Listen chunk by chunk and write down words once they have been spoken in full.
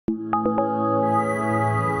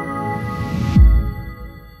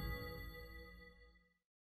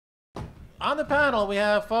on the panel, we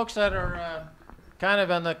have folks that are kind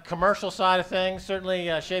of on the commercial side of things. Certainly,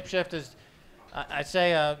 Shapeshift is, I'd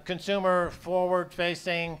say, a consumer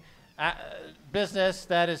forward-facing business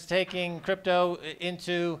that is taking crypto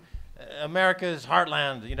into America's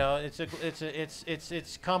heartland. You know,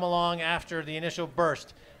 it's come along after the initial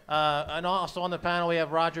burst. And also on the panel, we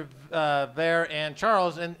have Roger Ver and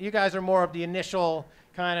Charles, and you guys are more of the initial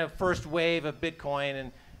kind of first wave of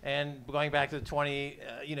Bitcoin, and going back to the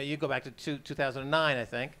you go back to 2009, I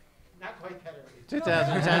think. Not quite that early.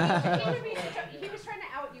 2010. He was trying to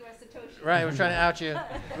out you as Satoshi. Right, we're trying to out you.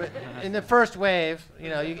 In the first wave, you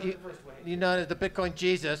know, you know the Bitcoin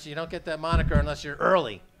Jesus. You don't get that moniker unless you're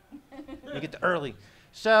early. You get the early.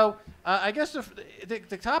 So I guess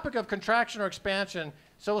the topic of contraction or expansion.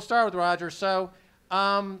 So we'll start with Roger. So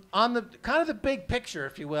on the kind of the big picture,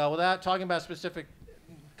 if you will, without talking about specific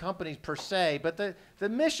companies per se, but the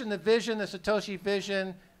mission, the vision, the Satoshi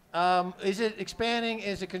vision, is it expanding?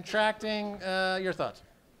 Is it contracting? Your thoughts?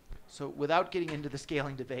 So without getting into the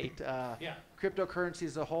scaling debate, cryptocurrencies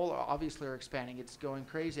as a whole obviously are expanding. It's going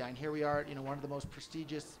crazy. And here we are, you know, one of the most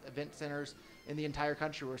prestigious event centers in the entire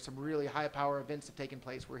country where some really high power events have taken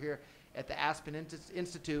place. We're here at the Aspen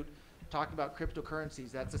Institute talking about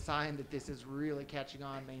cryptocurrencies. That's a sign that this is really catching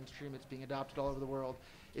on mainstream. It's being adopted all over the world.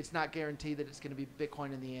 It's not guaranteed that it's going to be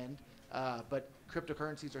Bitcoin in the end, but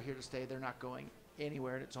cryptocurrencies are here to stay. They're not going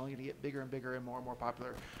anywhere, and it's only going to get bigger and bigger and more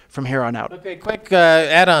popular from here on out. Okay, quick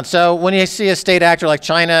add-on. So when you see a state actor like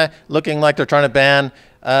China looking like they're trying to ban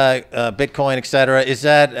Bitcoin, et cetera, is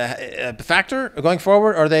that a factor going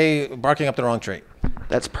forward, or are they barking up the wrong tree?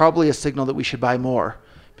 That's probably a signal that we should buy more,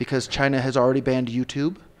 because China has already banned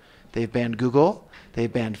YouTube. They've banned Google.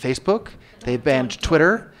 They've banned Facebook. They've banned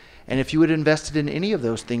Twitter. And if you had invested in any of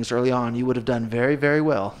those things early on, you would have done very, very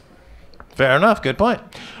well. Fair enough. Good point.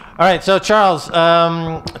 All right. So Charles,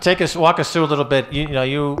 walk us through a little bit.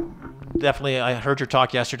 You definitely, I heard your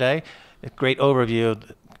talk yesterday. A great overview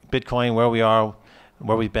of Bitcoin, where we are,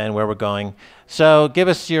 where we've been, where we're going. So give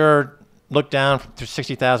us your look down through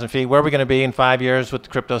 60,000 feet. Where are we going to be in 5 years with the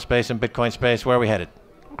crypto space and Bitcoin space? Where are we headed?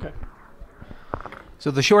 Okay.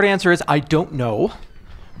 So the short answer is I don't know,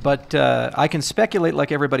 but I can speculate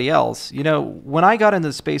like everybody else. You know, when I got into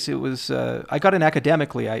the space, it was I got in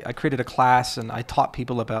academically. I created a class and I taught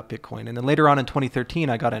people about Bitcoin. And then later on in 2013,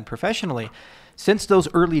 I got in professionally. Since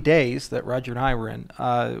those early days that Roger and I were in,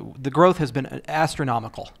 the growth has been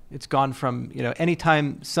astronomical. It's gone from, you know,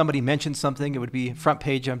 anytime somebody mentioned something, it would be front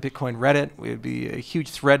page on Bitcoin Reddit. It would be a huge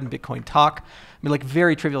thread in Bitcoin Talk. I mean, like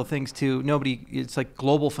very trivial things to nobody. It's like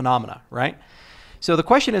global phenomena, right? So the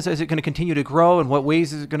question is it going to continue to grow? In what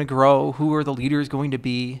ways is it going to grow? Who are the leaders going to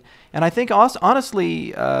be? And I think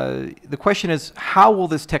honestly, the question is, how will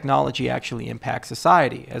this technology actually impact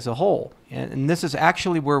society as a whole? And this is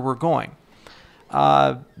actually where we're going.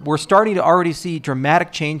 We're starting to already see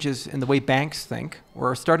dramatic changes in the way banks think.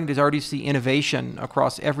 We're starting to already see innovation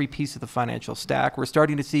across every piece of the financial stack. We're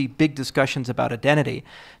starting to see big discussions about identity.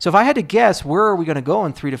 So if I had to guess, where are we going to go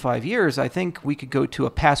in 3 to 5 years? I think we could go to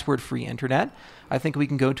a password-free internet. I think we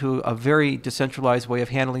can go to a very decentralized way of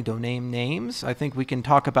handling domain names. I think we can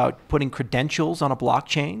talk about putting credentials on a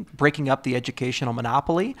blockchain, breaking up the educational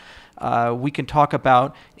monopoly. We can talk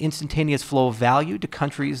about instantaneous flow of value to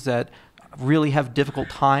countries that really have a difficult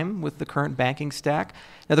time with the current banking stack.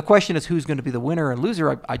 Now the question is who's going to be the winner and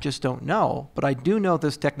loser. I just don't know, but I do know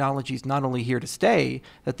this technology is not only here to stay,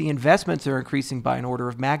 that the investments are increasing by an order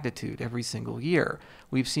of magnitude every single year.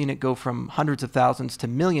 We've seen it go from hundreds of thousands to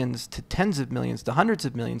millions to tens of millions to hundreds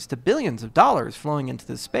of millions to billions of dollars flowing into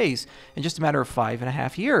this space in just a matter of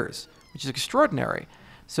 5.5 years, which is extraordinary.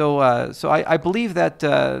 So I believe that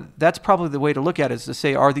that's probably the way to look at it, is to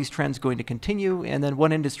say, are these trends going to continue, and then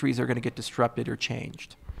what industries are going to get disrupted or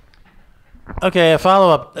changed? Okay, a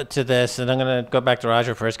follow-up to this, and I'm going to go back to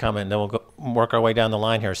Roger for his comment, and then we'll work our way down the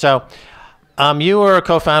line here. So you were a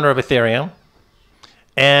co-founder of Ethereum,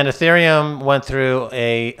 and Ethereum went through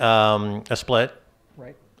a split.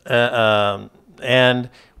 Right. And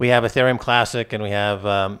we have Ethereum Classic, and we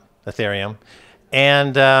have Ethereum.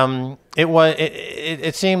 And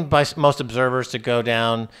it seemed by most observers to go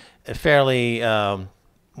down fairly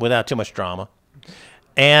without too much drama.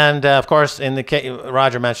 And of course, in the case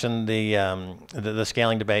Roger mentioned the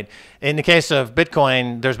scaling debate. In the case of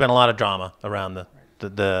Bitcoin, there's been a lot of drama around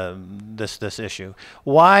this issue.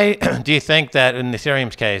 Why do you think that in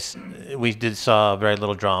Ethereum's case we saw very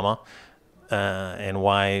little drama, and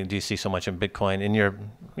why do you see so much in Bitcoin in your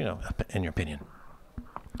opinion?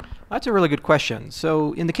 That's a really good question.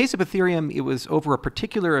 So in the case of Ethereum, it was over a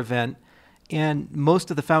particular event, and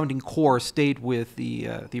most of the founding core stayed with the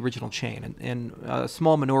original chain, and a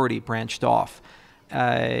small minority branched off.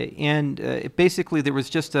 Basically there was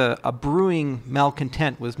just a brewing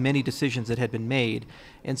malcontent with many decisions that had been made,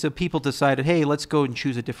 and so people decided, hey, let's go and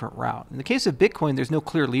choose a different route. In the case of Bitcoin, there's no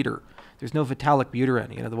clear leader. There's no Vitalik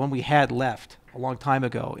Buterin, the one we had left a long time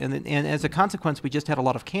ago. And as a consequence, we just had a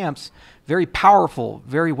lot of camps, very powerful,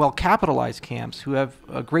 very well capitalized camps who have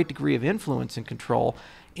a great degree of influence and control.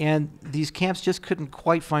 And these camps just couldn't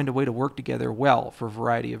quite find a way to work together well for a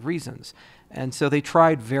variety of reasons. And so they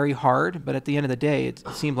tried very hard, but at the end of the day, it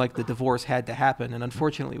seemed like the divorce had to happen. And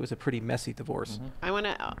unfortunately, it was a pretty messy divorce. I want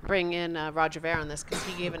to bring in Roger Ver on this because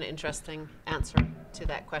he gave an interesting answer to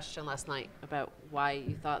that question last night about why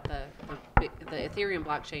you thought the Ethereum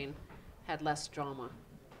blockchain had less drama.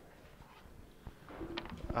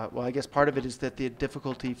 Well, I guess part of it is that the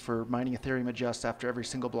difficulty for mining Ethereum adjusts after every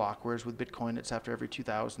single block, whereas with Bitcoin, it's after every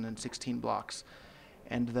 2016 blocks.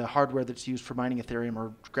 And the hardware that's used for mining Ethereum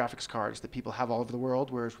are graphics cards that people have all over the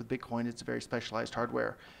world, whereas with Bitcoin, it's very specialized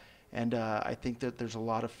hardware. And I think that there's a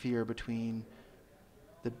lot of fear between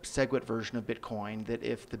the SegWit version of Bitcoin, that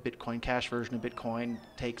if the Bitcoin Cash version of Bitcoin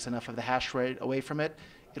takes enough of the hash rate away from it,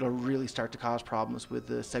 it'll really start to cause problems with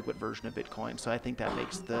the SegWit version of Bitcoin. So I think that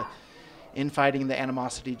makes the infighting, the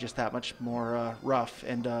animosity, just that much more rough.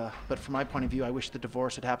 And but from my point of view, I wish the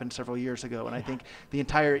divorce had happened several years ago, and I think the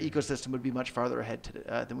entire ecosystem would be much farther ahead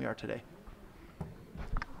than we are today.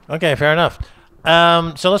 Okay, fair enough.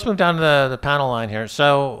 So let's move down to the panel line here.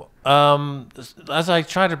 So as I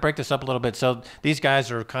try to break this up a little bit, so these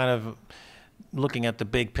guys are kind of looking at the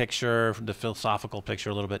big picture, the philosophical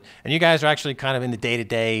picture a little bit, and you guys are actually kind of in the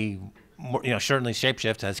day-to-day, certainly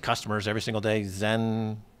Shapeshift has customers every single day,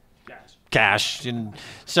 Zen, Cash. And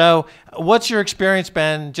so what's your experience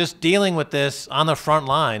been just dealing with this on the front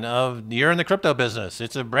line of, you're in the crypto business,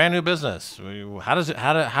 it's a brand new business. What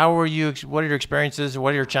are your experiences?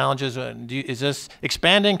 What are your challenges? Is this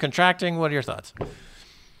expanding, contracting? What are your thoughts?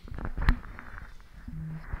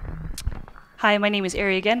 Hi, my name is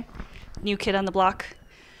Arry again, new kid on the block.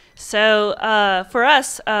 So for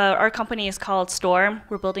us, our company is called Storm.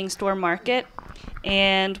 We're building Storm Market.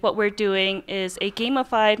 And what we're doing is a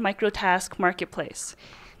gamified microtask marketplace.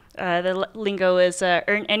 The lingo is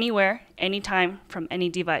earn anywhere, anytime, from any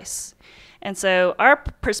device. And so our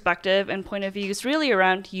perspective and point of view is really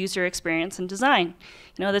around user experience and design.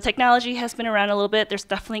 The technology has been around a little bit. There's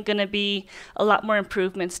definitely going to be a lot more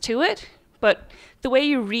improvements to it. But the way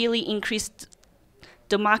you really increase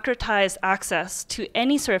democratize access to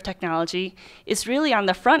any sort of technology is really on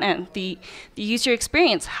the front end, the user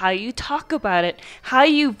experience, how you talk about it, how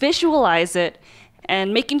you visualize it,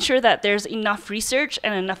 and making sure that there's enough research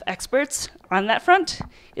and enough experts on that front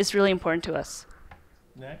is really important to us.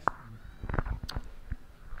 Next.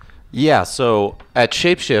 Yeah, so at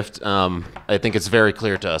Shapeshift, I think it's very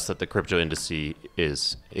clear to us that the crypto industry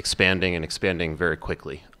is expanding and expanding very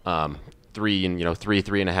quickly.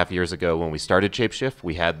 3.5 years ago when we started Shapeshift,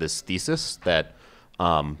 we had this thesis that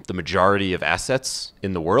the majority of assets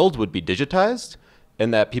in the world would be digitized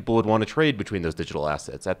and that people would want to trade between those digital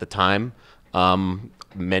assets. At the time,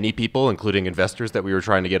 many people, including investors that we were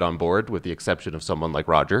trying to get on board, with the exception of someone like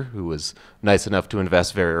Roger, who was nice enough to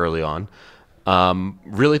invest very early on,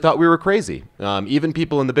 really thought we were crazy. Even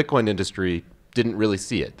people in the Bitcoin industry didn't really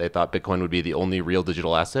see it. They thought Bitcoin would be the only real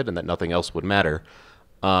digital asset and that nothing else would matter.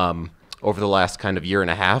 Over the last kind of year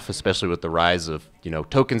and a half, especially with the rise of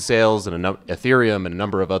token sales and Ethereum and a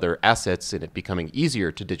number of other assets, and it becoming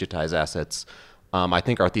easier to digitize assets, I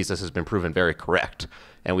think our thesis has been proven very correct.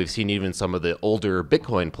 And we've seen even some of the older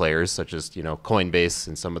Bitcoin players, such as Coinbase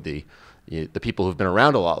and some of the people who've been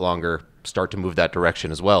around a lot longer, start to move that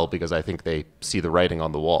direction as well, because I think they see the writing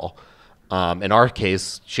on the wall. In our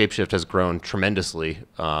case, Shapeshift has grown tremendously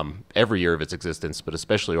every year of its existence, but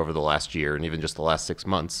especially over the last year and even just the last 6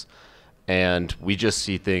 months. And we just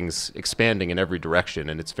see things expanding in every direction,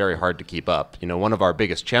 and it's very hard to keep up. One of our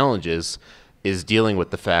biggest challenges is dealing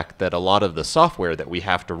with the fact that a lot of the software that we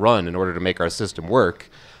have to run in order to make our system work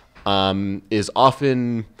is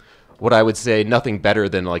often what I would say nothing better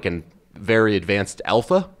than like a very advanced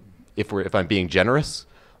alpha, if I'm being generous.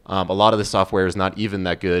 A lot of the software is not even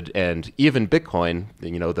that good, and even Bitcoin,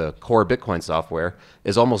 the core Bitcoin software,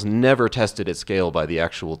 is almost never tested at scale by the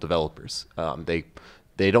actual developers.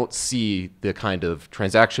 They don't see the kind of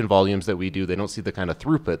transaction volumes that we do. They don't see the kind of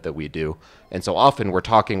throughput that we do. And so often we're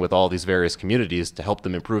talking with all these various communities to help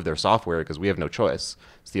them improve their software because we have no choice.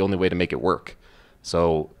 It's the only way to make it work.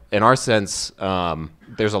 So in our sense,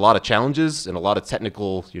 there's a lot of challenges and a lot of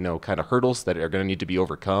technical, kind of hurdles that are going to need to be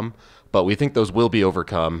overcome. But we think those will be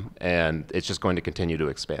overcome, and it's just going to continue to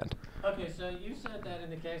expand. Okay, so you said that in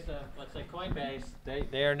the case of, let's say, Coinbase,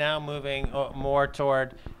 they are now moving more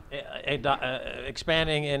toward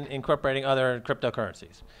expanding and incorporating other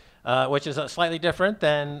cryptocurrencies, which is slightly different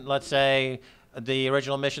than, let's say, the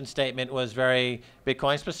original mission statement was very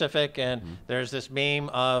Bitcoin specific, and there's this meme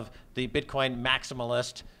of the Bitcoin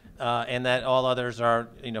maximalist, and that all others are,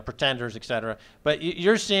 pretenders, et cetera. But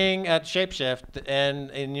you're seeing at Shapeshift,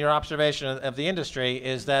 and in your observation of the industry,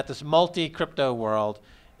 is that this multi-crypto world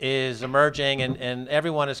is emerging, and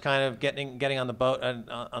everyone is kind of getting on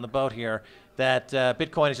the boat here. That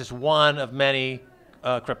Bitcoin is just one of many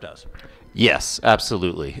cryptos. Yes,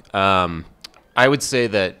 absolutely. I would say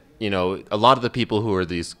that a lot of the people who are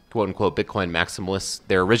these quote unquote Bitcoin maximalists,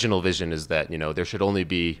 their original vision is that there should only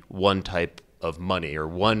be one type of money or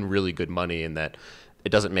one really good money, and that it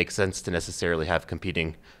doesn't make sense to necessarily have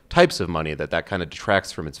competing types of money, that kind of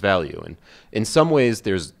detracts from its value. And in some ways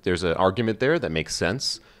there's an argument there that makes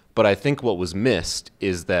sense, but I think what was missed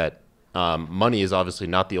is that money is obviously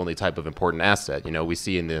not the only type of important asset. We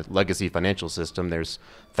see in the legacy financial system there's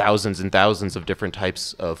thousands and thousands of different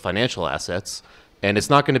types of financial assets, and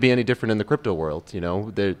it's not going to be any different in the crypto world.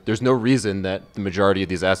 There's no reason that the majority of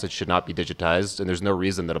these assets should not be digitized, and there's no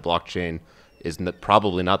reason that a blockchain is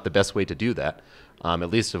probably not the best way to do that, at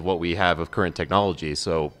least of what we have of current technology.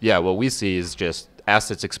 So yeah, what we see is just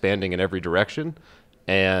assets expanding in every direction,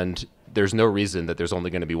 and there's no reason that there's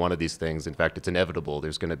only going to be one of these things. In fact, it's inevitable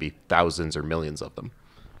there's going to be thousands or millions of them.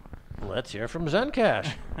 Let's hear from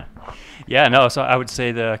Zencash. Yeah, no, so I would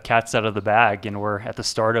say the cat's out of the bag, and we're at the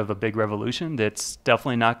start of a big revolution that's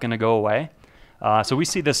definitely not going to go away. So we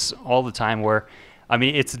see this all the time where,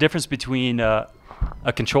 it's the difference between a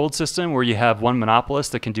controlled system where you have one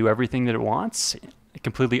monopolist that can do everything that it wants,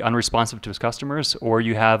 completely unresponsive to its customers, or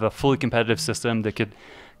you have a fully competitive system that could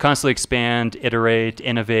constantly expand, iterate,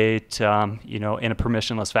 innovate, in a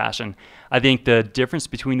permissionless fashion. I think the difference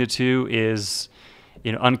between the two is,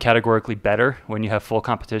 uncategorically better when you have full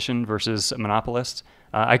competition versus a monopolist.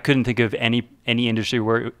 I couldn't think of any industry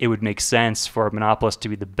where it would make sense for a monopolist to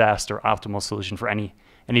be the best or optimal solution for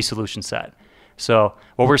any solution set. So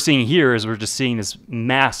what we're seeing here is we're just seeing this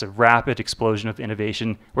massive, rapid explosion of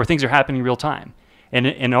innovation where things are happening real time. And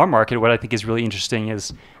in our market, what I think is really interesting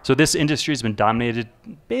is, so this industry has been dominated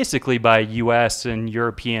basically by US and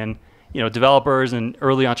European, developers and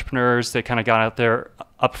early entrepreneurs that kind of got out there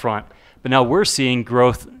up front. But now we're seeing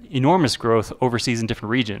growth, enormous growth overseas in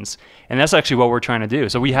different regions. And that's actually what we're trying to do.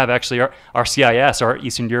 So we have actually our CIS, our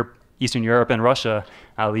Eastern Europe and Russia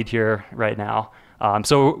lead here right now.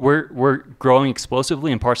 So we're growing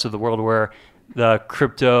explosively in parts of the world where the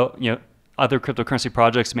other cryptocurrency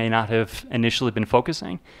projects may not have initially been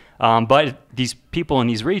focusing. But these people in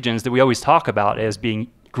these regions that we always talk about as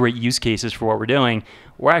being great use cases for what we're doing,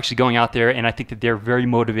 we're actually going out there, and I think that they're very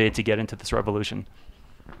motivated to get into this revolution.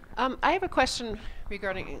 I have a question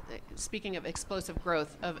regarding, speaking of explosive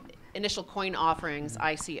growth of initial coin offerings,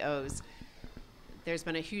 ICOs. There's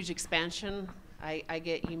been a huge expansion. I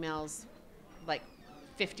get emails like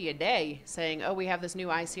 50 a day saying, oh, we have this new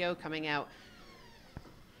ICO coming out.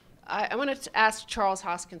 I wanted to ask Charles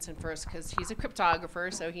Hoskinson first, because he's a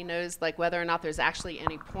cryptographer, so he knows whether or not there's actually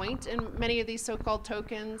any point in many of these so-called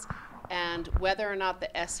tokens, and whether or not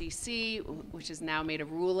the SEC, which has now made a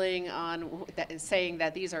ruling on that is saying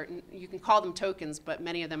that these are, you can call them tokens, but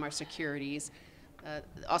many of them are securities.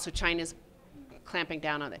 Also, China's clamping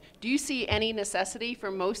down on it. Do you see any necessity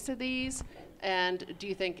for most of these? And do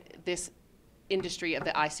you think this industry of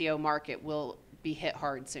the ICO market will be hit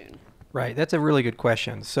hard soon? Right, that's a really good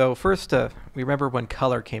question. So first, we remember when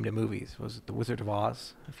color came to movies. Was it The Wizard of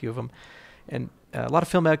Oz? A few of them. And a lot of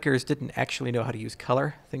filmmakers didn't actually know how to use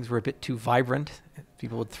color. Things were a bit too vibrant.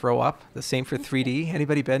 People would throw up. The same for 3D.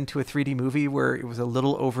 Anybody been to a 3D movie where it was a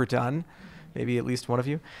little overdone? Maybe at least one of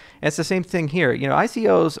you. And it's the same thing here.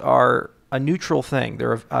 ICOs are a neutral thing.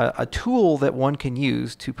 They're a tool that one can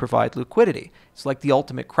use to provide liquidity. It's like the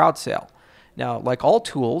ultimate crowd sale. Now, like all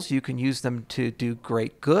tools, you can use them to do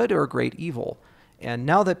great good or great evil. And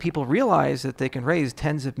now that people realize that they can raise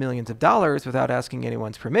tens of millions of dollars without asking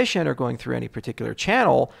anyone's permission or going through any particular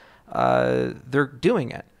channel, they're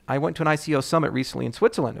doing it. I went to an ICO summit recently in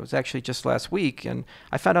Switzerland. It was actually just last week, and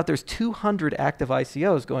I found out there's 200 active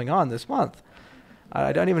ICOs going on this month.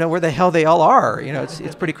 I don't even know where the hell they all are.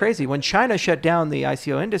 It's pretty crazy. When China shut down the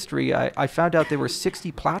ICO industry, I found out there were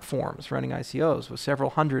 60 platforms running ICOs with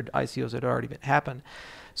several hundred ICOs that had already happened.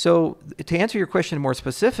 So to answer your question more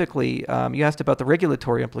specifically, you asked about the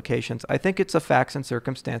regulatory implications. I think it's a facts and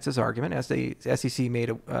circumstances argument, as the SEC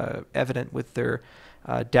made evident with their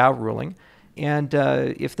DAO ruling. And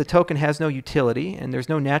if the token has no utility and there's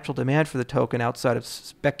no natural demand for the token outside of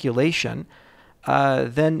speculation,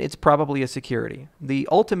 then it's probably a security. The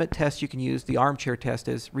ultimate test you can use, the armchair test,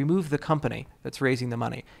 is remove the company that's raising the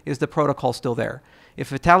money. Is the protocol still there? If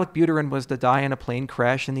Vitalik Buterin was to die in a plane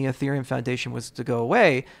crash and the Ethereum Foundation was to go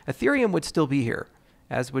away, Ethereum would still be here,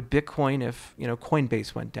 as would Bitcoin if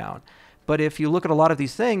Coinbase went down. But if you look at a lot of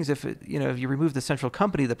these things, if you remove the central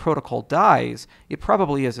company, the protocol dies. It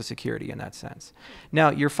probably is a security in that sense. Now,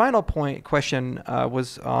 your final question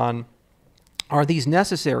was on, are these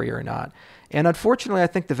necessary or not? And unfortunately, I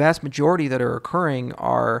think the vast majority that are occurring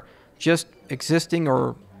are just existing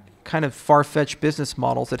or kind of far-fetched business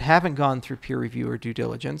models that haven't gone through peer review or due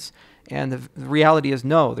diligence. And the reality is,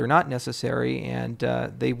 no, they're not necessary, and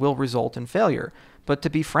they will result in failure. But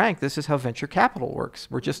to be frank, this is how venture capital works.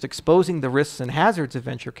 We're just exposing the risks and hazards of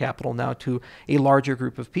venture capital now to a larger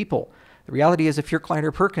group of people. The reality is, if you're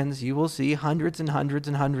Kleiner Perkins, you will see hundreds and hundreds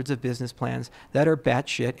and hundreds of business plans that are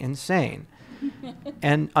batshit insane.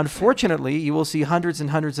 And unfortunately, you will see hundreds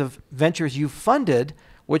and hundreds of ventures you've funded,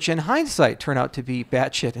 which in hindsight turn out to be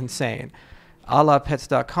batshit insane, a la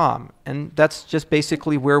pets.com. And that's just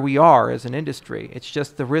basically where we are as an industry. It's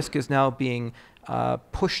just the risk is now being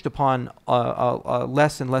pushed upon a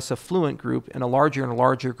less and less affluent group and a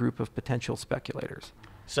larger group of potential speculators.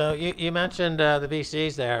 So you mentioned the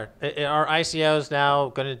VCs there. Are ICOs now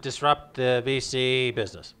going to disrupt the VC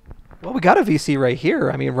business? Well, we got a VC right here.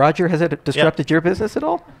 I mean, Roger, has it disrupted your business at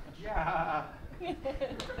all? Yeah.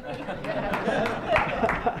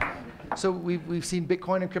 So we've seen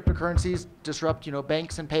Bitcoin and cryptocurrencies disrupt,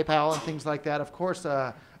 banks and PayPal and things like that. Of course,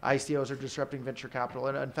 ICOs are disrupting venture capital.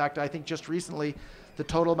 And in fact, I think just recently, the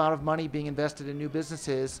total amount of money being invested in new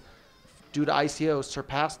businesses due to ICOs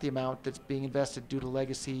surpassed the amount that's being invested due to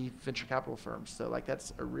legacy venture capital firms. So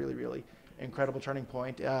that's a really, really incredible turning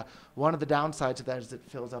point. One of the downsides of that is it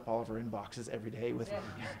fills up all of our inboxes every day with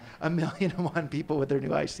 1,000,001 people with their new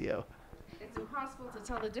ICO. It's impossible to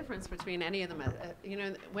tell the difference between any of them.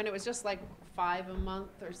 When it was just like 5 a month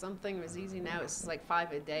or something, it was easy. Now it's like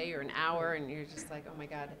 5 a day or an hour, and you're just like, oh my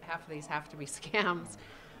God, half of these have to be scams.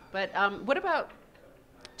 But what about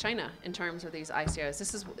China in terms of these ICOs?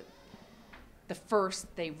 This is the first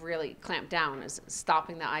they've really clamped down, is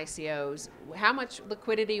stopping the ICOs. How much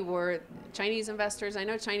liquidity were Chinese investors? I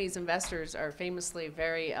know Chinese investors are famously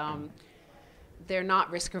very, they're not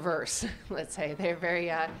risk averse, let's say. They're very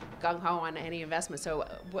gung-ho on any investment. So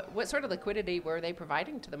what sort of liquidity were they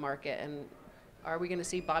providing to the market? And are we going to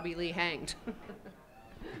see Bobby Lee hanged?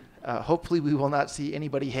 Hopefully we will not see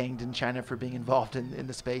anybody hanged in China for being involved in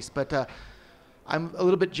the space. But I'm a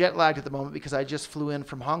little bit jet lagged at the moment because I just flew in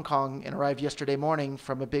from Hong Kong and arrived yesterday morning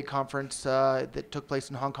from a big conference that took place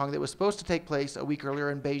in Hong Kong that was supposed to take place a week earlier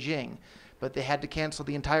in Beijing. But they had to cancel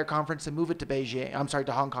the entire conference and move it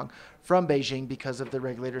to Hong Kong from Beijing because of the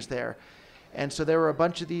regulators there. And so there were a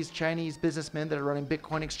bunch of these Chinese businessmen that are running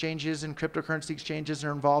Bitcoin exchanges and cryptocurrency exchanges and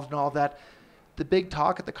are involved in all of that. The big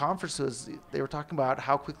talk at the conference was they were talking about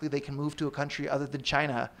how quickly they can move to a country other than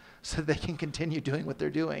China so that they can continue doing what they're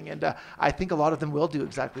doing. And I think a lot of them will do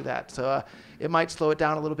exactly that. So it might slow it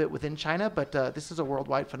down a little bit within China, but this is a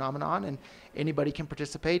worldwide phenomenon and anybody can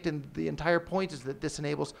participate. And the entire point is that this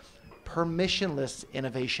enables permissionless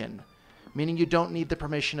innovation, meaning you don't need the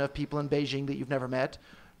permission of people in Beijing that you've never met,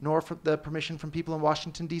 nor for the permission from people in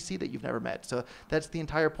Washington, D.C. that you've never met. So that's the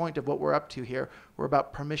entire point of what we're up to here. We're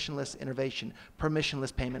about permissionless innovation,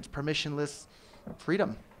 permissionless payments, permissionless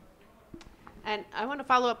freedom. And I want to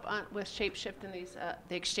follow up with Shapeshift and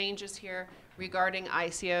the exchanges here regarding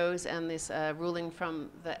ICOs and this ruling from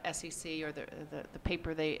the SEC or the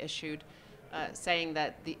paper they issued saying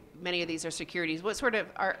that many of these are securities. What sort of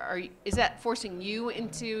is that forcing you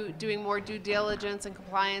into doing more due diligence and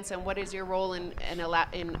compliance? And what is your role in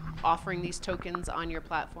offering these tokens on your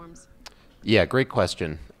platforms? Yeah, great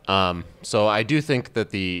question. So I do think that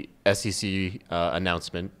the SEC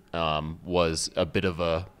announcement was a bit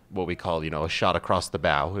of what we call, a shot across the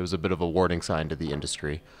bow. It was a bit of a warning sign to the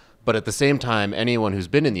industry. But at the same time, anyone who's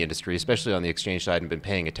been in the industry, especially on the exchange side and been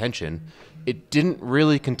paying attention, it didn't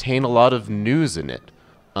really contain a lot of news in it.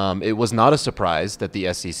 It was not a surprise that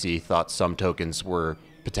the SEC thought some tokens were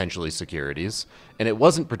potentially securities, and it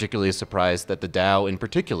wasn't particularly a surprise that the DAO in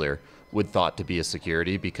particular would thought to be a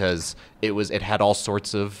security because it had all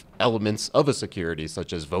sorts of elements of a security,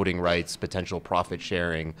 such as voting rights, potential profit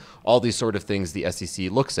sharing, all these sort of things the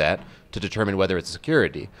SEC looks at to determine whether it's a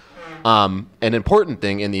security. An important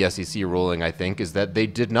thing in the SEC ruling, I think, is that they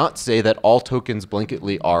did not say that all tokens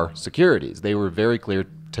blanketly are securities. They were very clear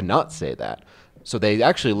to not say that. So they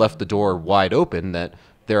actually left the door wide open that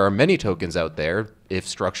there are many tokens out there, if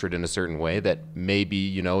structured in a certain way, that may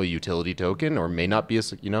be, a utility token or may not be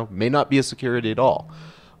a security at all.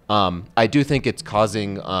 I do think it's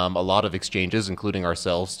causing a lot of exchanges, including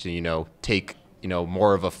ourselves, to take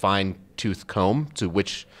more of a fine-tooth comb to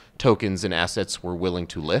which tokens and assets we're willing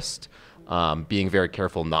to list, being very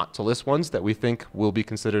careful not to list ones that we think will be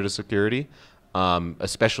considered a security.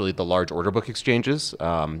 Especially the large order book exchanges.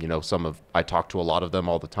 I talk to a lot of them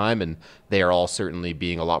all the time, and they are all certainly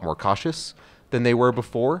being a lot more cautious than they were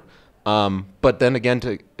before. But then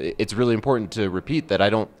again, it's really important to repeat that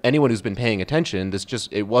anyone who's been paying attention,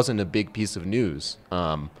 it wasn't a big piece of news.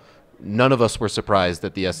 None of us were surprised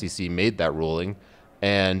that the SEC made that ruling,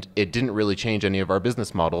 and it didn't really change any of our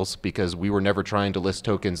business models because we were never trying to list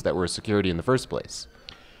tokens that were a security in the first place.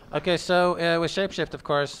 Okay, so with Shapeshift, of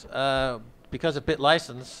course, because of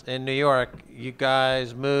BitLicense in New York, you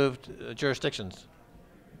guys moved jurisdictions,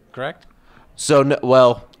 correct? So,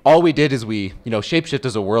 all we did is Shapeshift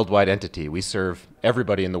is a worldwide entity. We serve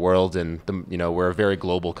everybody in the world, and we're a very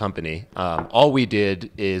global company. All we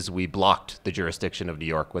did is we blocked the jurisdiction of New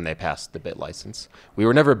York when they passed the BitLicense. We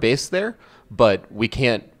were never based there, but we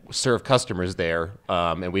can't serve customers there,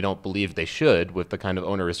 and we don't believe they should with the kind of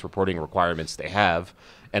onerous reporting requirements they have.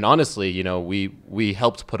 And honestly, we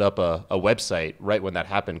helped put up a website right when that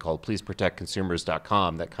happened called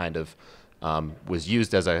pleaseprotectconsumers.com that kind of was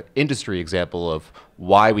used as an industry example of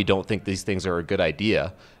why we don't think these things are a good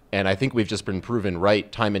idea. And I think we've just been proven right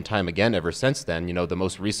time and time again ever since then. The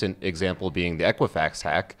most recent example being the Equifax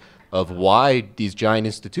hack of why these giant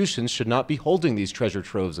institutions should not be holding these treasure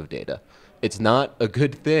troves of data. It's not a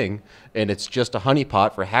good thing, and it's just a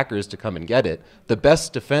honeypot for hackers to come and get it. The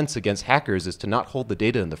best defense against hackers is to not hold the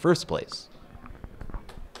data in the first place.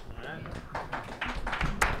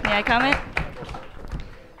 May I comment?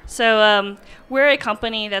 So we're a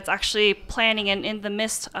company that's actually planning and in the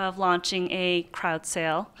midst of launching a crowd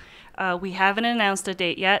sale. We haven't announced a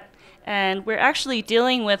date yet, and we're actually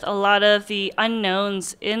dealing with a lot of the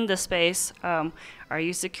unknowns in the space. Are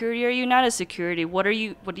you security? Are you not a security? What do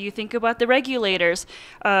you think about the regulators?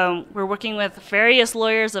 We're working with various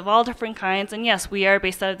lawyers of all different kinds, and yes, we are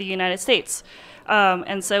based out of the United States.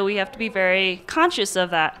 And so we have to be very conscious of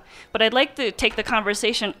that. But I'd like to take the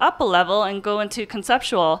conversation up a level and go into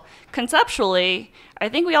conceptual. Conceptually, I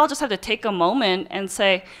think we all just have to take a moment and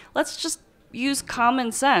say, let's just use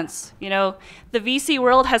common sense. The VC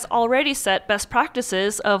world has already set best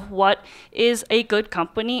practices of what is a good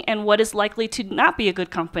company and what is likely to not be a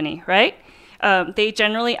good company, right? They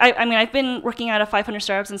generally, I've been working out of 500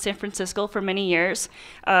 startups in San Francisco for many years.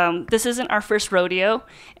 This isn't our first rodeo.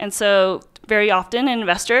 And so very often an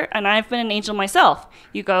investor, and I've been an angel myself,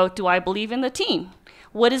 you go, do I believe in the team?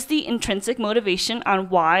 What is the intrinsic motivation on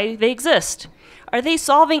why they exist? Are they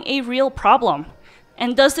solving a real problem?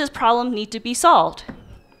 And does this problem need to be solved?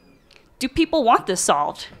 Do people want this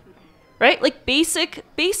solved? Right? Like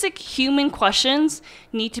basic human questions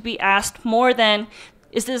need to be asked more than,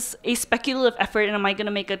 is this a speculative effort and am I going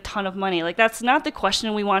to make a ton of money? Like that's not the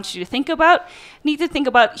question we want you to think about. You need to think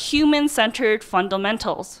about human-centered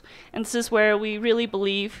fundamentals. And this is where we really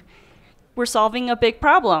believe we're solving a big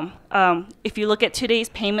problem. If you look at today's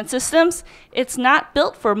payment systems, it's not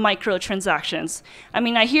built for microtransactions.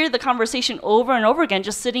 I hear the conversation over and over again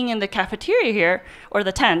just sitting in the cafeteria here, or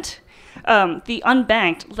the tent. The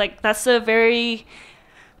unbanked, like that's a very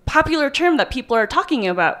popular term that people are talking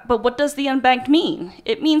about. But what does the unbanked mean?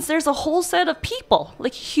 It means there's a whole set of people,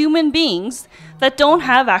 like human beings, that don't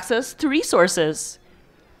have access to resources.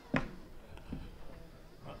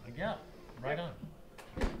 Yeah, right on.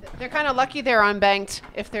 They're kind of lucky they're unbanked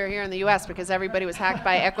if they're here in the U.S. because everybody was hacked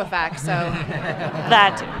by Equifax. So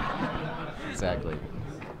That. Exactly.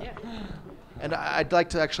 And I'd like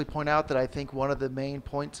to actually point out that I think one of the main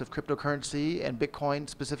points of cryptocurrency and Bitcoin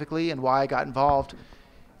specifically, and why I got involved,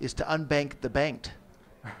 is to unbank the banked.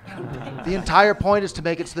 The entire point is to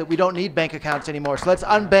make it so that we don't need bank accounts anymore. So let's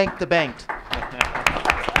unbank the banked.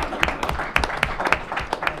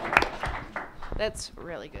 that's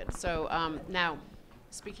really good. So now,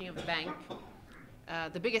 speaking of the bank,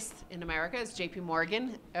 the biggest in America is JP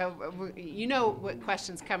Morgan. You know what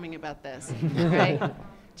question's coming about this, right?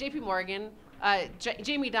 JP Morgan.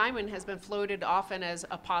 Jamie Dimon has been floated often as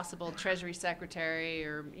a possible Treasury Secretary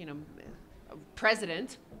or,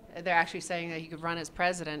 president, They're actually saying that he could run as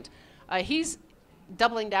president. He's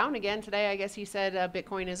doubling down again today. I guess he said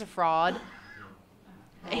Bitcoin is a fraud.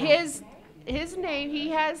 His name, he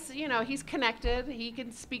has, he's connected. He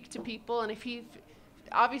can speak to people, and if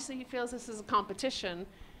obviously he feels this is a competition.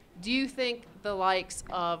 Do you think the likes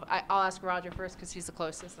of, I'll ask Roger first because he's the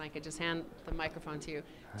closest, and I could just hand the microphone to you.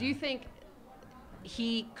 Do you think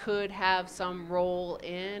he could have some role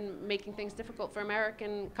in making things difficult for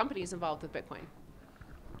American companies involved with Bitcoin?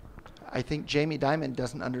 I think Jamie Dimon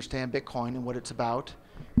doesn't understand Bitcoin and what it's about.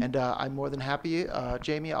 And I'm more than happy,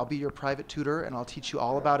 Jamie, I'll be your private tutor and I'll teach you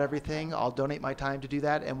all about everything. I'll donate my time to do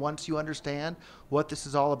that. And once you understand what this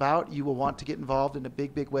is all about, you will want to get involved in a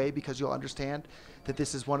big, big way, because you'll understand that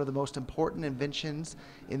this is one of the most important inventions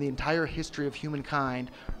in the entire history of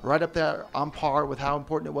humankind, right up there on par with how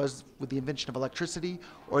important it was with the invention of electricity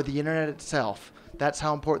or the internet itself. That's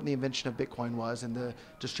how important the invention of Bitcoin was and the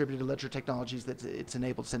distributed ledger technologies that it's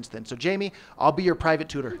enabled since then. So Jamie, I'll be your private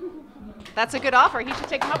tutor. That's a good offer. He should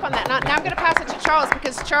take him up on that. Now I'm going to pass it to Charles,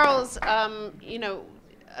 because Charles,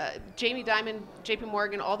 Jamie Dimon, JP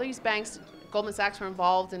Morgan, all these banks, Goldman Sachs were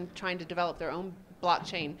involved in trying to develop their own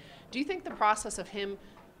blockchain. Do you think the process of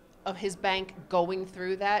his bank going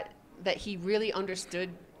through that he really understood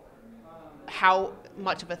how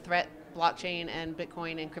much of a threat blockchain and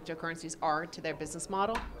Bitcoin and cryptocurrencies are to their business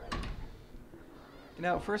model?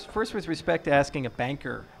 First with respect to asking a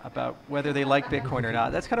banker about whether they like Bitcoin or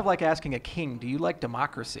not, that's kind of like asking a king, do you like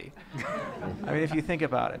democracy? I mean, if you think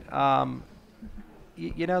about it.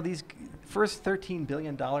 These first $13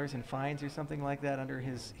 billion in fines or something like that under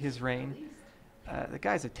his reign, the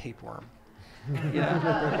guy's a tapeworm. Now,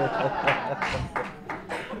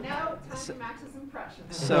 time for Max's impression.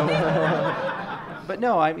 So, but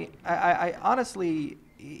no, I mean, I honestly,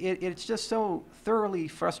 it's just so thoroughly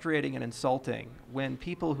frustrating and insulting when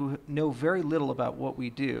people who know very little about what we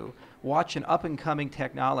do watch an up-and-coming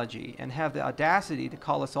technology and have the audacity to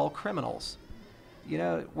call us all criminals.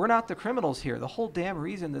 We're not the criminals here. The whole damn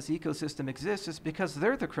reason this ecosystem exists is because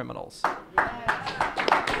they're the criminals.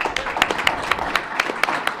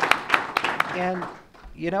 And,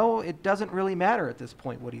 it doesn't really matter at this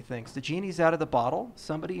point what he thinks. The genie's out of the bottle.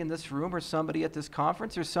 Somebody in this room or somebody at this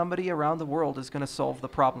conference or somebody around the world is going to solve the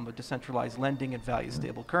problem of decentralized lending and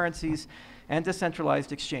value-stable currencies and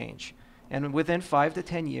decentralized exchange. And within 5 to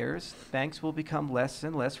 10 years, banks will become less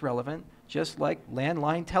and less relevant, just like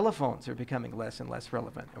landline telephones are becoming less and less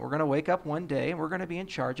relevant. And we're going to wake up one day and we're going to be in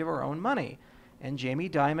charge of our own money. And Jamie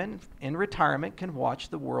Dimon, in retirement, can watch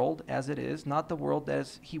the world as it is, not the world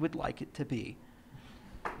as he would like it to be.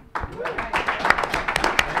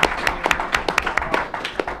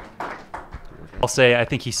 I'll say I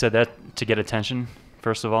think he said that to get attention,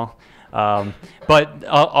 first of all. But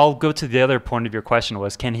I'll go to the other point of your question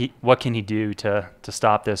was, what can he do to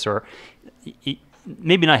stop this? Or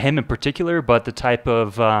maybe not him in particular, but the type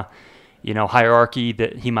of hierarchy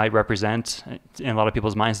that he might represent in a lot of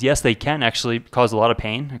people's minds. Yes, they can actually cause a lot of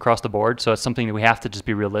pain across the board. So it's something that we have to just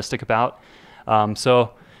be realistic about.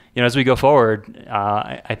 As we go forward,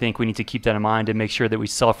 I think we need to keep that in mind and make sure that we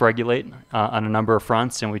self-regulate on a number of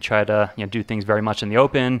fronts, and we try to do things very much in the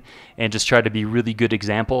open and just try to be really good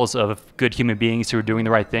examples of good human beings who are doing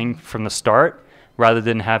the right thing from the start, rather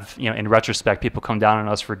than have, in retrospect, people come down on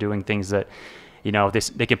us for doing things that,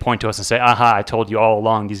 they can point to us and say, aha, I told you all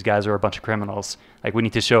along these guys are a bunch of criminals. Like, we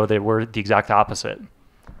need to show that we're the exact opposite.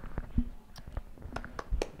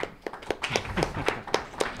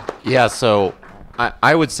 Yeah, so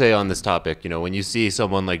I would say on this topic, when you see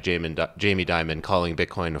someone like Jamie Dimon calling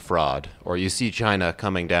Bitcoin a fraud, or you see China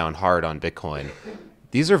coming down hard on Bitcoin,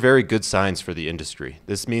 these are very good signs for the industry.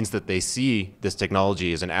 This means that they see this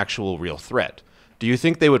technology as an actual real threat. Do you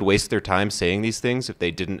think they would waste their time saying these things if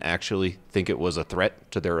they didn't actually think it was a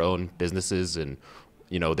threat to their own businesses and,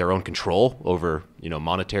 their own control over,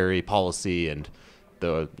 monetary policy and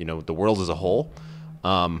the world as a whole?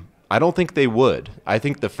 I don't think they would. I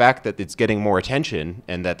think the fact that it's getting more attention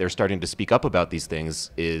and that they're starting to speak up about these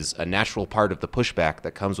things is a natural part of the pushback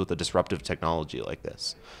that comes with a disruptive technology like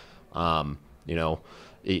this.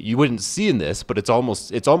 You wouldn't see in this, but it's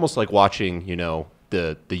almost like watching,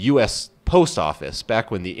 the U.S. Post Office back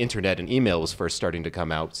when the internet and email was first starting to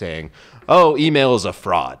come out, saying, "Oh, email is a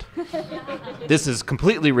fraud. This is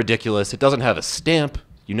completely ridiculous. It doesn't have a stamp.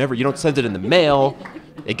 You don't send it in the mail.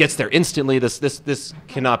 It gets there instantly. This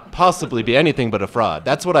cannot possibly be anything but a fraud."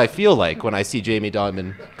 That's what I feel like when I see Jamie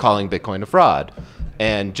Dimon calling Bitcoin a fraud.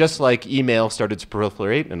 And just like email started to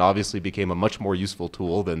proliferate and obviously became a much more useful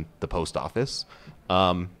tool than the post office,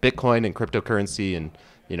 Bitcoin and cryptocurrency and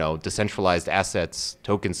decentralized assets,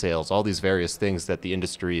 token sales, all these various things that the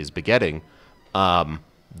industry is begetting,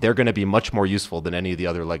 they're going to be much more useful than any of the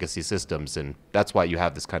other legacy systems, and that's why you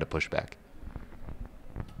have this kind of pushback.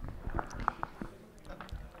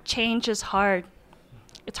 Change is hard.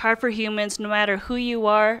 It's hard for humans, no matter who you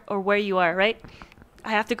are or where you are, right?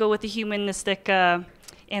 I have to go with the humanistic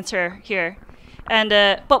answer here. And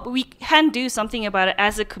but we can do something about it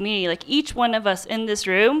as a community, like each one of us in this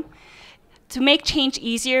room, to make change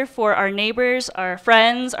easier for our neighbors, our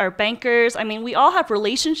friends, our bankers. I mean, we all have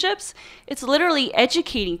relationships. It's literally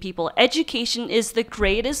educating people. Education is the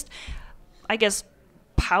greatest, I guess,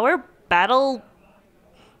 power battle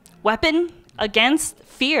weapon against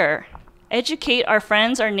fear. Educate our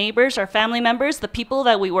friends, our neighbors, our family members, the people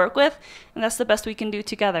that we work with, and that's the best we can do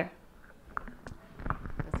together.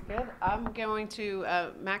 That's good. I'm going to,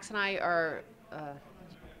 Max and I are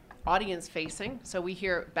audience facing, so we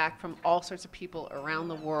hear back from all sorts of people around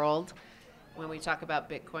the world when we talk about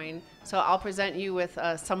Bitcoin. So I'll present you with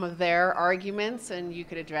some of their arguments and you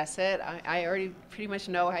could address it. I already pretty much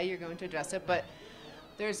know how you're going to address it, but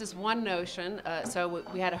there's this one notion. So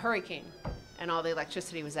we had a hurricane and all the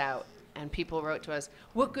electricity was out. And people wrote to us,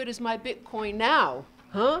 what good is my Bitcoin now?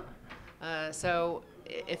 Huh? So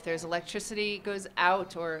if there's electricity goes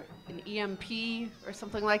out or an EMP or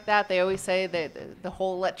something like that, they always say that the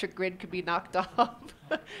whole electric grid could be knocked off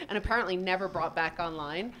and apparently never brought back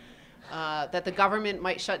online. That the government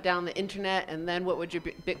might shut down the internet, and then what would your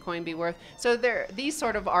Bitcoin be worth? So there are these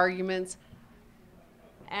sort of arguments.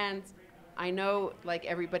 And I know, like,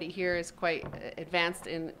 everybody here is quite advanced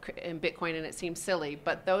in Bitcoin, and it seems silly,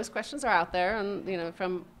 but those questions are out there, and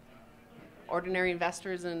from ordinary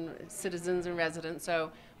investors and citizens and residents.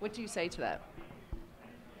 So, what do you say to that?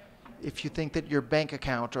 If you think that your bank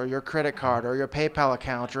account or your credit card or your PayPal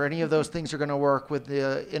account or any of those things are going to work when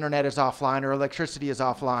the internet is offline or electricity is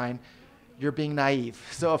offline, you're being naive.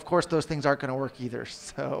 So, of course, those things aren't going to work either.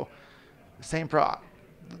 So, same problem.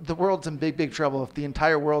 The world's in big trouble if the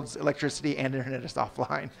entire world's electricity and internet is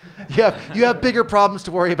offline. You have bigger problems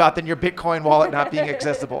to worry about than your Bitcoin wallet not being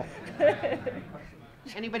accessible.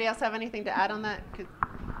 Anybody else have anything to add on that?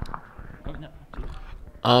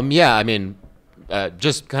 Yeah, I mean,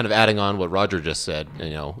 just kind of adding on what Roger just said,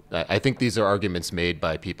 I think these are arguments made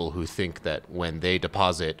by people who think that when they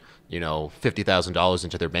deposit, $50,000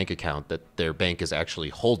 into their bank account, that their bank is actually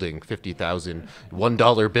holding 50,000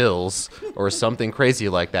 $1 bills or something crazy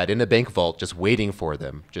like that in a bank vault, just waiting for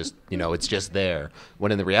them. Just, it's just there.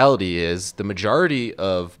 When in the reality is the majority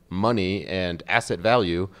of money and asset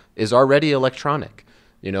value is already electronic.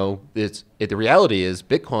 The reality is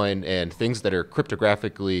Bitcoin and things that are can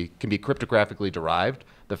be cryptographically derived.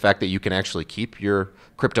 The fact that you can actually keep your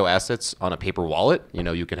crypto assets on a paper wallet,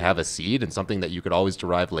 you can have a seed and something that you could always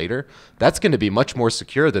derive later. That's going to be much more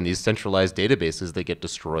secure than these centralized databases that get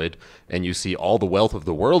destroyed, and you see all the wealth of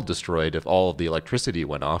the world destroyed if all of the electricity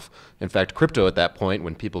went off. In fact, crypto at that point,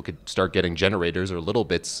 when people could start getting generators or little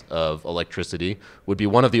bits of electricity, would be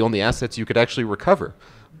one of the only assets you could actually recover.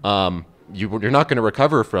 You're not going to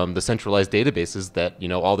recover from the centralized databases that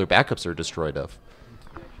all their backups are destroyed of.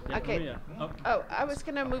 Okay. Oh, I was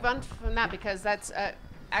going to move on from that because that's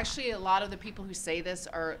actually a lot of the people who say this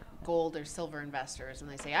are gold or silver investors, and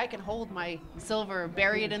they say I can hold my silver,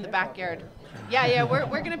 bury it in the backyard. Yeah. We're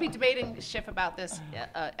going to be debating Schiff about this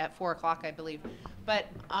at 4 o'clock, I believe. But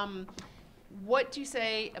what do you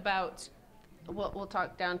say about? We'll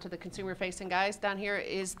talk down to the consumer-facing guys down here.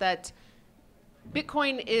 Is that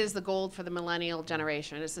Bitcoin is the gold for the millennial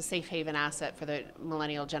generation. It's a safe haven asset for the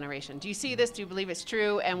millennial generation. Do you see this? Do you believe it's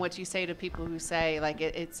true? And what do you say to people who say, like,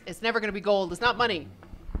 it's never going to be gold? It's not money.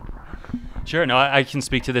 Sure. No, I can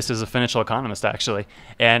speak to this as a financial economist, actually.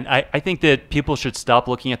 And I think that people should stop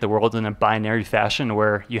looking at the world in a binary fashion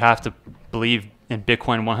where you have to believe in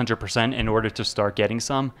Bitcoin 100% in order to start getting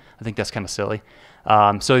some. I think that's kind of silly.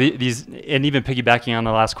 So these, and even piggybacking on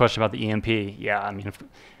the last question about the EMP, yeah, I mean,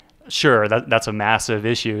 sure, that's a massive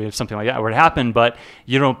issue if something like that were to happen, but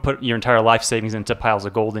you don't put your entire life savings into piles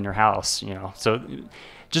of gold in your house, So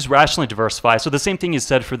just rationally diversify. So the same thing is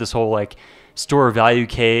said for this whole store of value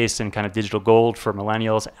case and kind of digital gold for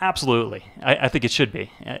millennials. Absolutely. I think it should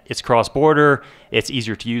be. It's cross-border. It's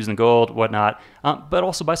easier to use than gold, whatnot. But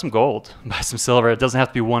also buy some gold, buy some silver. It doesn't have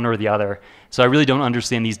to be one or the other. So I really don't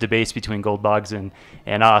understand these debates between gold bugs and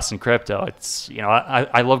us and crypto. It's,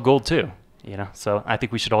 I love gold too. So I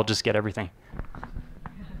think we should all just get everything.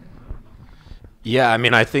 Yeah, I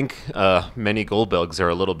mean, I think many gold bugs are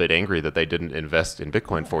a little bit angry that they didn't invest in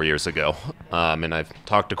Bitcoin 4 years ago. And I've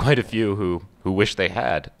talked to quite a few who wish they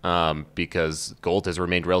had, because gold has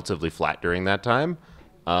remained relatively flat during that time.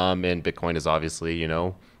 And Bitcoin is obviously,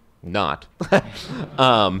 not.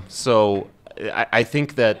 So I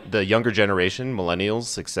think that the younger generation,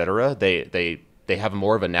 millennials, et cetera, they have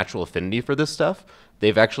more of a natural affinity for this stuff.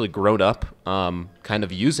 They've actually grown up kind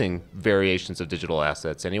of using variations of digital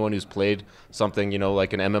assets. Anyone who's played something,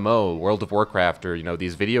 like an MMO, World of Warcraft, or,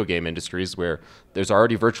 these video game industries where there's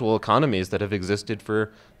already virtual economies that have existed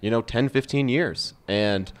for, 10, 15 years.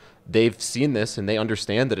 And they've seen this and they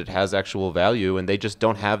understand that it has actual value, and they just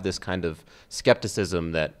don't have this kind of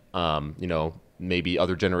skepticism that, maybe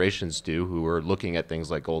other generations do, who are looking at things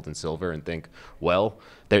like gold and silver and think, well,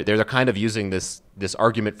 they're kind of using this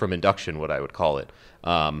argument from induction, what I would call it,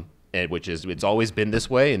 and which is it's always been this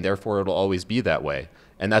way and therefore it'll always be that way.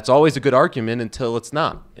 And that's always a good argument until it's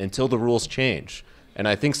not, until the rules change. And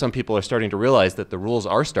I think some people are starting to realize that the rules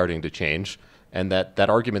are starting to change and that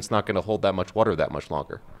argument's not going to hold that much water that much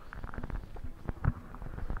longer.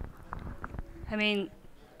 I mean,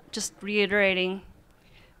 just reiterating,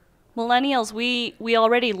 millennials, we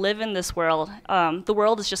already live in this world. The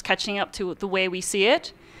world is just catching up to the way we see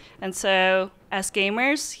it. And so as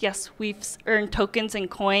gamers, yes, we've earned tokens and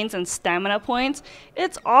coins and stamina points.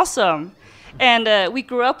 It's awesome. And we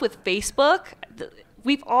grew up with Facebook.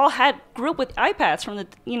 We've all grew up with iPads from the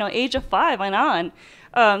age of 5 and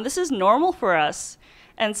on. This is normal for us.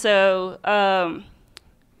 And so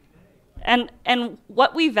and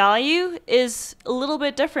what we value is a little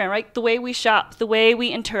bit different, right? The way we shop, the way we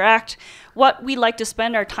interact, what we like to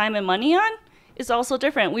spend our time and money on is also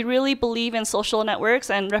different. We really believe in social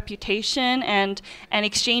networks and reputation and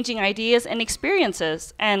exchanging ideas and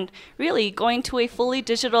experiences. And really, going to a fully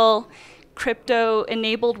digital,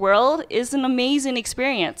 crypto-enabled world is an amazing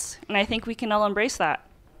experience. And I think we can all embrace that.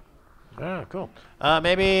 Yeah, cool.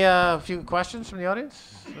 Maybe a few questions from the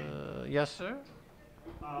audience? Yes, sir?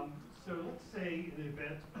 So let's say in the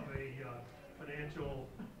event of a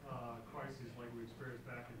financial crisis like we experienced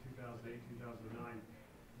back in 2008, 2009,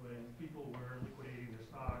 when people were liquidating their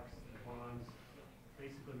stocks, their bonds,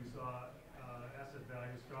 basically we saw asset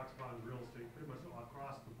values, stocks, bonds, real estate, pretty much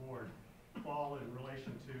across the board fall in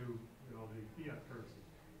relation to the fiat currency.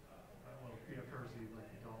 Fiat currency like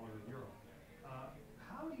the dollar and euro.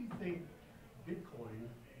 How do you think Bitcoin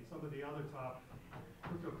and some of the other top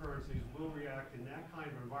cryptocurrencies will react in that kind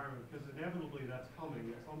of environment? Because inevitably that's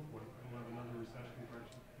coming at some point. We'll have another recession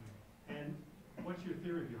correction. And what's your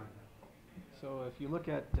theory behind that? So if you look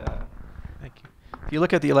at thank you. If you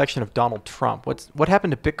look at the election of Donald Trump, what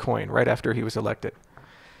happened to Bitcoin right after he was elected?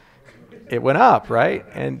 It went up, right?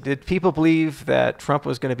 And did people believe that Trump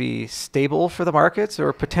was going to be stable for the markets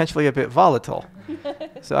or potentially a bit volatile?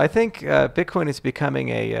 So I think Bitcoin is becoming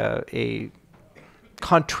a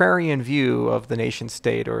contrarian view of the nation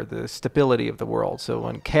state or the stability of the world. So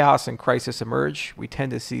when chaos and crisis emerge, we tend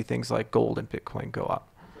to see things like gold and Bitcoin go up.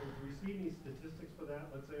 So do we see any statistics for that,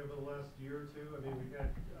 let's say over the last year or two? I mean, we've had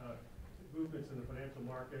movements in the financial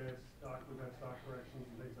markets, we've had stock corrections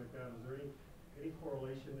and things like that. Is there any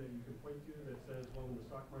correlation that you can point to that says, well, when the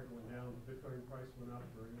stock market went down, the Bitcoin price went up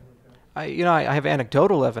or anything like that? I have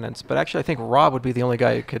anecdotal evidence, but actually I think Rob would be the only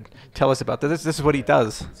guy who could tell us about this. This is what he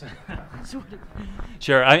does.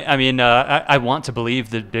 Sure. I want to believe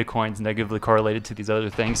that Bitcoin's negatively correlated to these other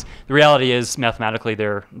things. The reality is mathematically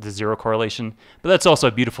there's zero correlation, but that's also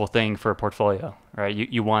a beautiful thing for a portfolio, right?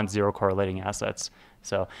 You want zero correlating assets.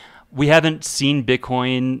 So we haven't seen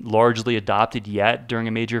Bitcoin largely adopted yet during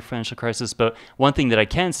a major financial crisis, but one thing that I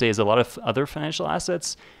can say is a lot of other financial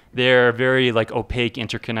assets, they're very opaque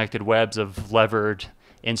interconnected webs of levered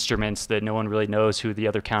instruments that no one really knows who the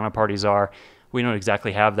other counterparties are. We don't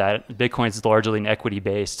exactly have that. Bitcoin is largely an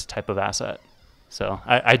equity-based type of asset. So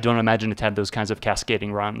I don't imagine it to have those kinds of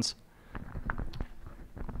cascading runs.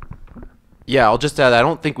 Yeah, I'll just add, I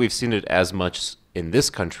don't think we've seen it as much in this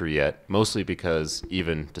country yet, mostly because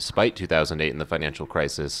even despite 2008 and the financial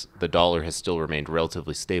crisis, the dollar has still remained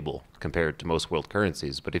relatively stable compared to most world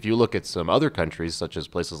currencies. But if you look at some other countries, such as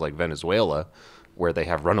places like Venezuela, where they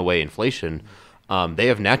have runaway inflation, they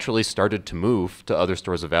have naturally started to move to other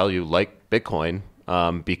stores of value like Bitcoin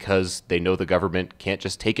because they know the government can't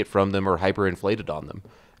just take it from them or hyperinflate it on them.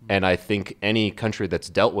 And I think any country that's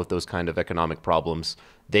dealt with those kind of economic problems,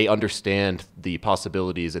 they understand the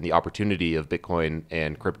possibilities and the opportunity of Bitcoin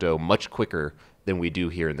and crypto much quicker than we do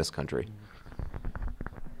here in this country.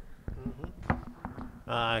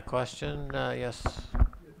 Question? Yes.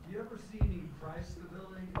 Do you ever see any price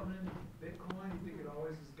stability coming into Bitcoin? You think it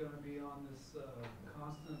always is going to be on this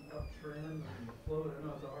constant uptrend and float? I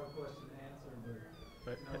know it's a hard question to answer,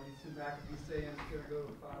 but you sit back and be saying it's going to go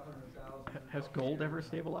to 500,000. Has gold ever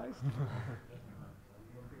stabilized? You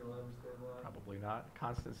don't think it'll ever stabilize? Probably not.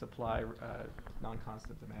 Constant supply,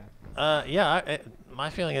 non-constant demand. My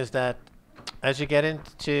feeling is that as you get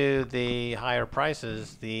into the higher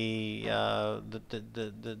prices, the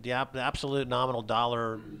absolute nominal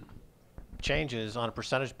dollar changes on a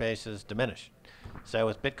percentage basis diminish. So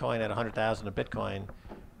with Bitcoin at 100,000 a Bitcoin,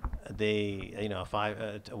 the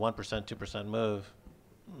 1%, 2% move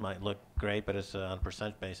might look great, but it's on a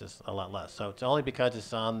percentage basis a lot less. So it's only because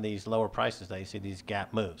it's on these lower prices that you see these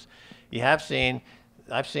gap moves. I've seen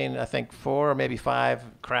I think 4 or maybe 5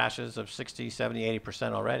 crashes of 60, 70,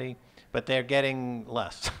 80% already, but they're getting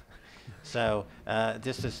less. So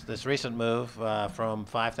this recent move from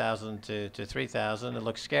 5,000 to 3,000, it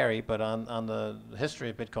looks scary, but on the history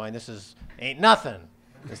of Bitcoin, this ain't nothing.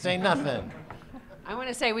 This ain't nothing. I want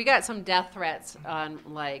to say we got some death threats on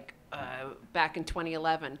back in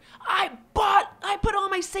 2011. I put all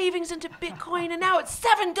my savings into Bitcoin and now it's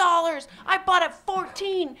 $7. I bought at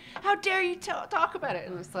 14. How dare you talk about it?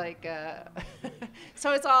 And it's like,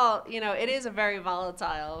 so it's all, it is a very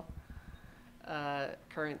volatile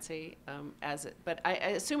currency but I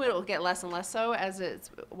assume it will get less and less so as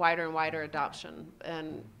it's wider and wider adoption.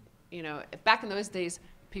 And, back in those days,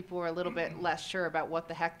 people were a little bit less sure about what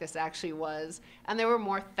the heck this actually was. And there were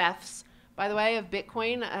more thefts, by the way, of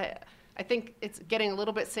Bitcoin. I think it's getting a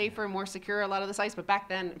little bit safer and more secure, a lot of the sites, but back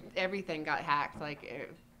then everything got hacked. I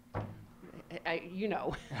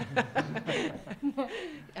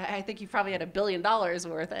think you probably had $1 billion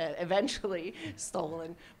worth eventually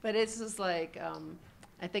stolen. But it's just like,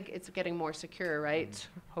 I think it's getting more secure, right?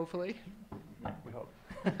 Hopefully. We hope.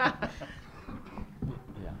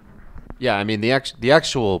 Yeah, I mean, the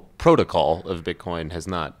actual protocol of Bitcoin has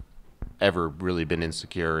not ever really been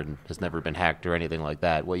insecure and has never been hacked or anything like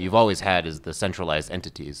that. What you've always had is the centralized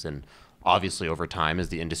entities, and obviously over time, as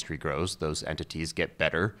the industry grows, those entities get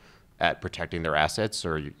better at protecting their assets,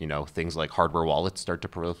 or things like hardware wallets start to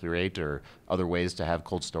proliferate, or other ways to have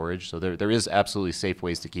cold storage. So there is absolutely safe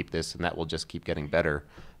ways to keep this, and that will just keep getting better.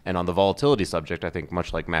 And on the volatility subject, I think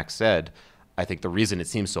much like Max said, I think the reason it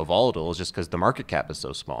seems so volatile is just because the market cap is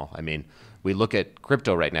so small. I mean, we look at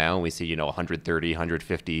crypto right now and we see, $130,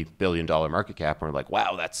 $150 billion market cap, and we're like,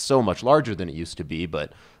 wow, that's so much larger than it used to be.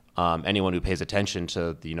 But anyone who pays attention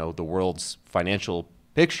to, the world's financial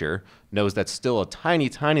picture knows that's still a tiny,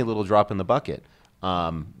 tiny little drop in the bucket.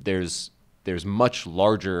 There's much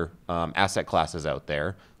larger asset classes out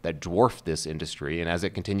there that dwarf this industry, and as it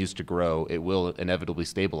continues to grow, it will inevitably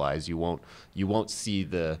stabilize. You won't see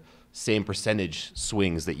the same percentage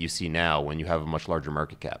swings that you see now when you have a much larger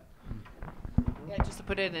market cap. Yeah, just to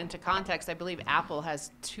put it into context, I believe Apple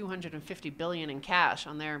has $250 billion in cash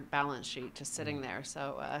on their balance sheet just sitting there.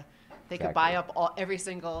 So they could buy up every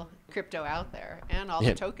single crypto out there and all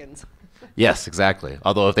the tokens. Yes, exactly.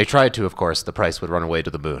 Although if they tried to, of course, the price would run away to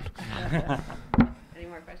the moon. Any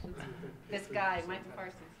more questions? This guy, Michael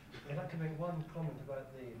Parsons. I'd like to make one comment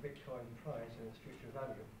about the Bitcoin price and its future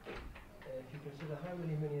value. If you consider how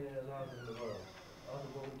many millionaires are there in the world, are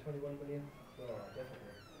there more than 21 million? There are,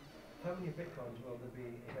 definitely. How many Bitcoins will there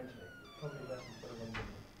be eventually? Probably less than 21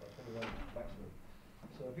 million, or 21 maximum.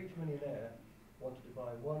 So if each millionaire wanted to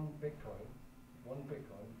buy one Bitcoin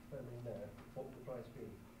per millionaire, what would the price be?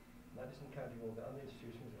 And that isn't counting all the other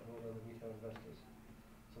institutions and all the other retail investors.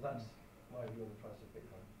 So that's my view on the price of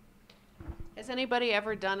Bitcoin. Has anybody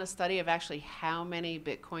ever done a study of actually how many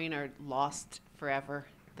Bitcoin are lost forever?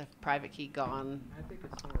 The private key gone? I think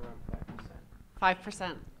it's somewhere around 5%.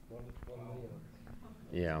 1 million.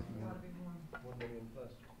 Yeah. 1 million plus.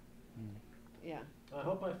 Yeah. I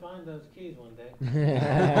hope I find those keys one day.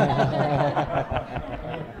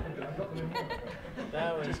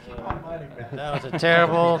 That was a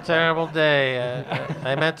terrible, terrible day.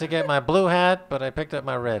 I meant to get my blue hat, but I picked up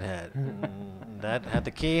my red hat. That had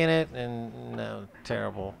the key in it, and no,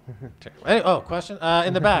 terrible. Anyway, question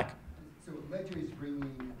in the back. So Ledger is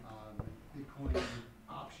bringing Bitcoin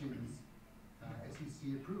options,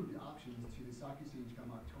 SEC approved options to the stock exchange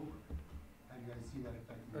come October. How do you guys see that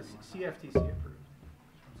affecting the market? CFTC approved.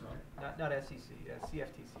 I'm sorry? Not SEC,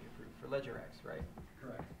 CFTC approved for LedgerX, right?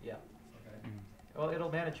 Correct. Yeah. Okay. Well,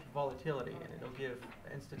 it'll manage volatility, and it'll give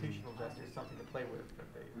institutional investors something to play with.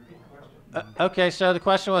 Okay, so the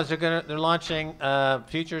question was they're launching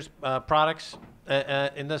futures products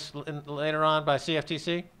later on by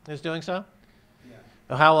CFTC is doing so.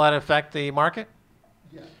 Yeah. How will that affect the market?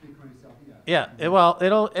 Yeah, Bitcoin itself. Yeah. Yeah.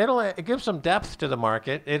 It'll give some depth to the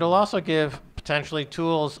market. It'll also give potentially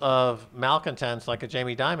tools of malcontents like a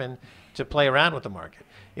Jamie Dimon to play around with the market.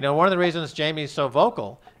 One of the reasons Jamie's so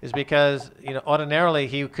vocal is because ordinarily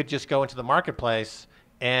he could just go into the marketplace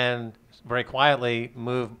and very quietly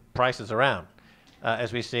move prices around,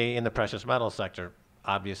 as we see in the precious metals sector.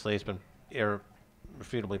 Obviously, it's been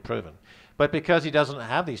irrefutably proven. But because he doesn't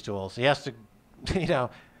have these tools, he has to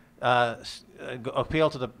appeal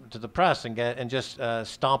to the press and just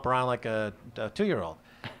stomp around like a 2-year-old,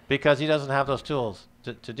 because he doesn't have those tools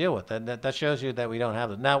to deal with. And that shows you that we don't have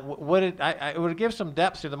them. Now, it would give some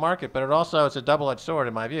depth to the market, but it's a double-edged sword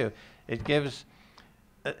in my view. It gives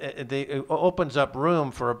it opens up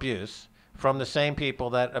room for abuse from the same people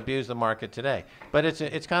that abuse the market today. But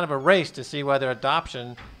it's kind of a race to see whether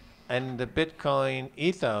adoption and the Bitcoin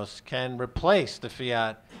ethos can replace the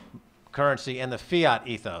fiat currency and the fiat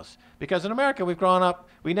ethos. Because in America,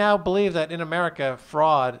 we now believe that in America,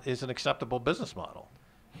 fraud is an acceptable business model,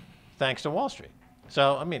 thanks to Wall Street.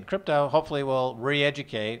 So, I mean, crypto hopefully will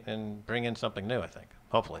re-educate and bring in something new, I think.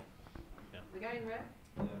 Hopefully. The guy in red?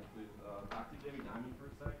 Yeah, with Dr. Jamie Dimon for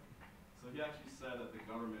a sec. So he actually said that the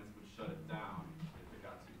governments would shut it down if it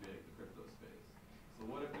got too big, the crypto space. So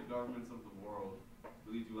what if the governments of the world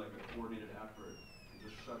really do like a coordinated effort and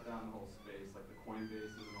just shut down the whole space, like the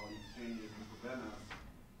Coinbases and all these exchanges, and prevent us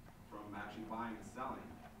from actually buying and selling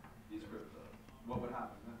these cryptos? What would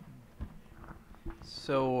happen then?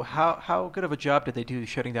 So how good of a job did they do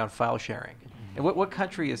shutting down file sharing? And what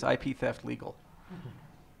country is IP theft legal?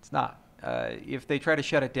 It's not. If they try to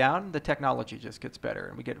shut it down, the technology just gets better,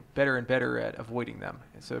 and we get better and better at avoiding them.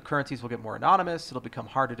 And so currencies will get more anonymous. It'll become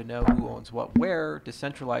harder to know who owns what where.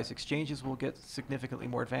 Decentralized exchanges will get significantly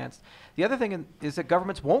more advanced. The other thing is that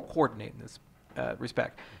governments won't coordinate in this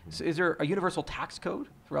respect. So is there a universal tax code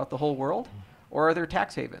throughout the whole world, or are there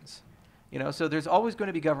tax havens? So there's always going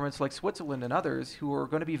to be governments like Switzerland and others who are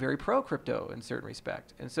going to be very pro-crypto in certain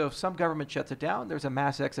respect. And so if some government shuts it down, there's a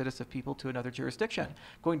mass exodus of people to another jurisdiction.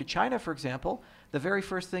 Going to China, for example, the very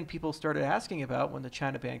first thing people started asking about when the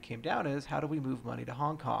China ban came down is, how do we move money to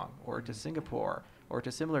Hong Kong or to Singapore or to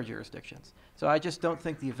similar jurisdictions? So I just don't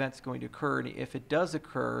think the event's going to occur. And if it does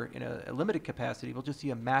occur in a limited capacity, we'll just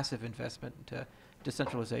see a massive investment into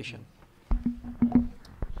decentralization.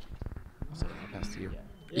 So I'll pass to you.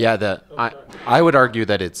 Yeah, I would argue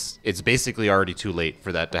that it's basically already too late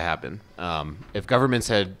for that to happen. If governments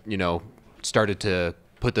had, started to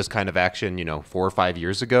put this kind of action, 4 or 5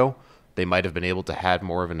 years ago, they might have been able to have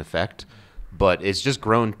more of an effect. But it's just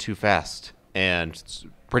grown too fast. And it's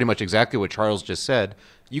pretty much exactly what Charles just said.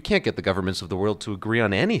 You can't get the governments of the world to agree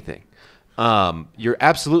on anything. You're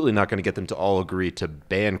absolutely not going to get them to all agree to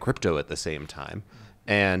ban crypto at the same time.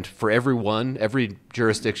 And for every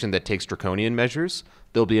jurisdiction that takes draconian measures,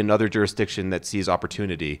 there'll be another jurisdiction that sees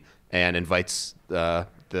opportunity and invites the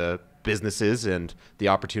businesses and the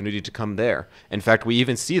opportunity to come there. In fact, we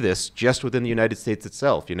even see this just within the United States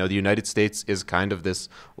itself. The United States is kind of this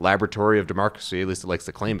laboratory of democracy, at least it likes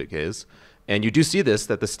to claim it is. And you do see this,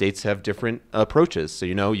 that the states have different approaches. So,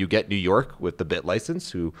 you get New York with the bit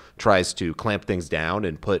license, who tries to clamp things down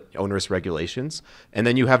and put onerous regulations. And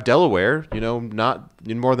then you have Delaware, not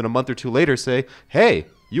more than a month or two later say, hey,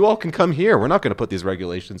 you all can come here. We're not going to put these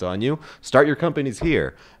regulations on you. Start your companies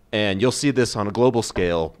here. And you'll see this on a global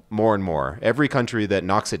scale more and more. Every country that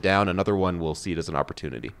knocks it down, another one will see it as an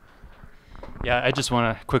opportunity. Yeah, I just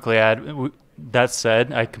want to quickly add, that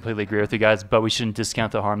said, I completely agree with you guys, but we shouldn't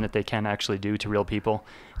discount the harm that they can actually do to real people.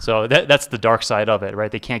 So that's the dark side of it,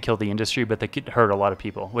 right? They can't kill the industry, but they could hurt a lot of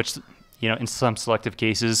people, which, in some selective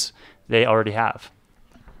cases, they already have.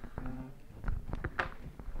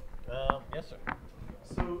 Yes, sir.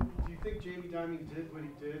 So, do you think Jamie Dimon did what he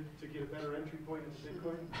did to get a better entry point into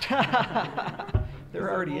Bitcoin?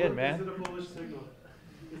 They're already in, man. Is it a bullish signal?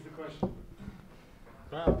 Is the question.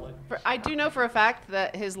 I do know for a fact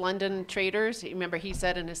that his London traders, remember he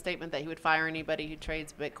said in his statement that he would fire anybody who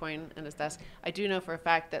trades Bitcoin in his desk. I do know for a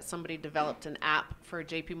fact that somebody developed an app for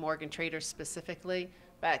JP Morgan traders specifically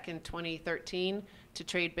back in 2013 to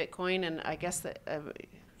trade Bitcoin. And I guess that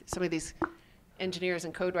some of these engineers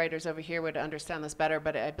and code writers over here would understand this better,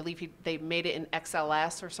 but I believe they made it in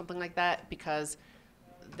XLS or something like that because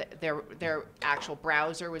their actual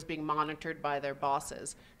browser was being monitored by their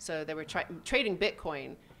bosses. So they were trading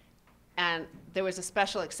Bitcoin, and there was a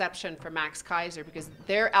special exception for Max Keiser because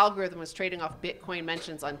their algorithm was trading off Bitcoin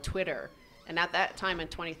mentions on Twitter. And at that time in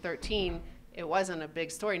 2013, it wasn't a big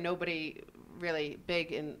story. Nobody really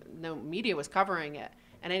big and no media was covering it.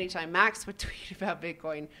 And anytime Max would tweet about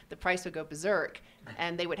Bitcoin, the price would go berserk,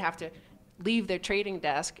 and they would have to leave their trading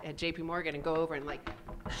desk at JP Morgan and go over and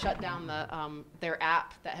shut down their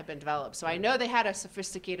app that had been developed. So I know they had a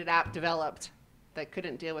sophisticated app developed that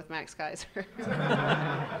couldn't deal with Max Keiser.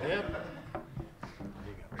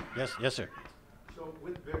 Yes, sir. So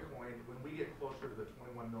with Bitcoin, when we get closer to the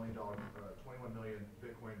 $21 million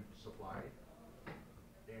Bitcoin supply,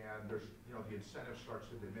 and there's, the incentive starts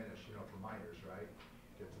to diminish, for miners, right?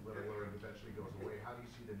 Gets littler and eventually goes away. How do you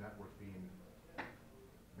see the network being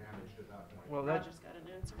managed at that point? Well, Roger's got an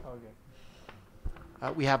answer.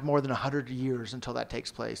 Okay. We have more than 100 years until that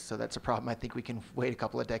takes place, so that's a problem. I think we can wait a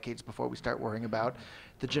couple of decades before we start worrying about.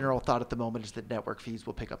 The general thought at the moment is that network fees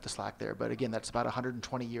will pick up the slack there, but again, that's about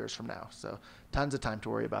 120 years from now, so tons of time to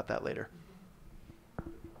worry about that later.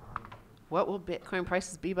 What will Bitcoin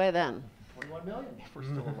prices be by then? 21 million. If we're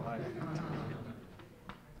still alive.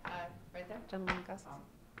 Right there, gentleman in glasses.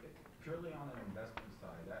 Purely on an investment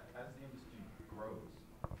side, as the industry grows,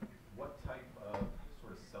 what type of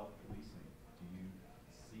sort of self-policing do you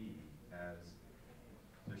see as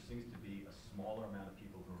there seems to be a smaller amount of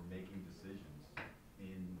people who are making decisions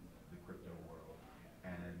in the crypto world,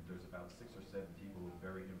 and there's about 6 or 7 people who are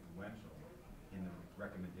very influential in the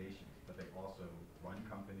recommendations, but they also run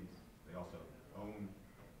companies, they also own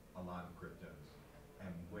a lot of cryptos, and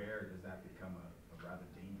where does that become a rather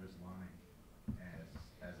dangerous line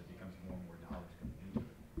as it becomes more and more knowledge coming into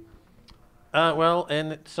it? Well,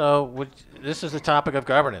 and so this is the topic of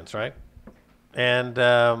governance, right? And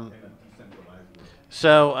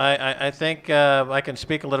so I think I can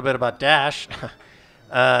speak a little bit about Dash.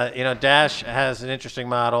 Dash has an interesting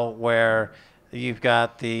model where you've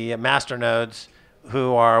got the master nodes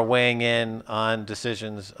who are weighing in on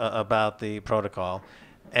decisions about the protocol,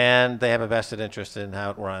 and they have a vested interest in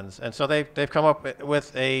how it runs. And so they've come up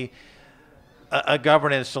with a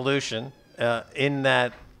governance solution in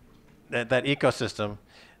that ecosystem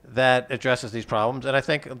that addresses these problems. And I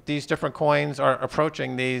think these different coins are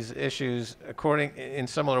approaching these issues in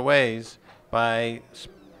similar ways by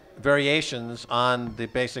variations on the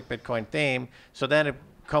basic Bitcoin theme. So then it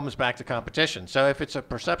comes back to competition. So if it's a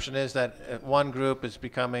perception is that one group is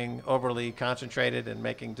becoming overly concentrated and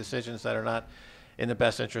making decisions that are not in the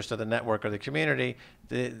best interest of the network or the community,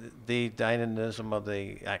 the dynamism of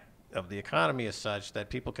the economy is such that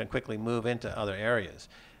people can quickly move into other areas.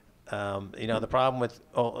 The problem with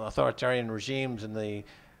authoritarian regimes in the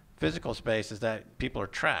physical space is that people are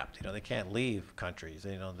trapped. They can't leave countries.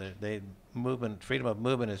 Freedom of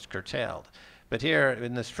movement is curtailed. But here,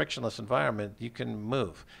 in this frictionless environment, you can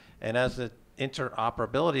move. And as the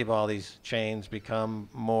interoperability of all these chains become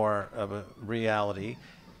more of a reality,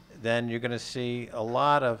 then you're going to see a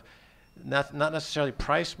lot of, not necessarily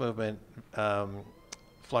price movement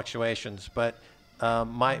fluctuations, but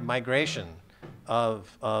migration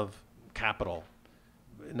of capital.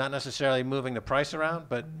 Not necessarily moving the price around,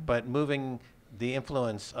 but moving the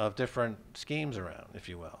influence of different schemes around, if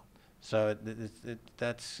you will. So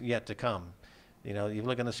that's yet to come. You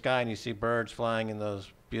look in the sky and you see birds flying in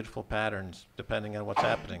those beautiful patterns, depending on what's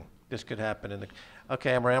happening. This could happen in the.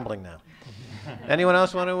 Okay, I'm rambling now. Anyone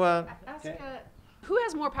else want to? Who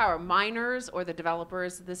has more power, miners or the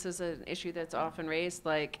developers? This is an issue that's often raised.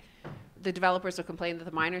 Like, the developers will complain that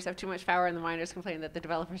the miners have too much power, and the miners complain that the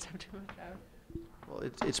developers have too much power. Well,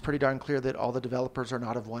 it's pretty darn clear that all the developers are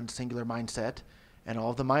not of one singular mindset, and all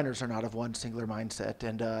of the miners are not of one singular mindset.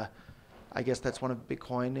 And I guess that's one of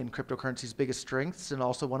Bitcoin and cryptocurrency's biggest strengths, and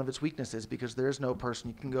also one of its weaknesses, because there is no person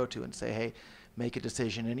you can go to and say, hey, make a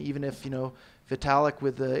decision. And even if, Vitalik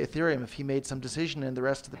with Ethereum, if he made some decision and the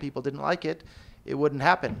rest of the people didn't like it, it wouldn't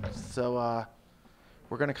happen. So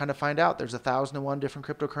we're going to kind of find out. There's 1,001 different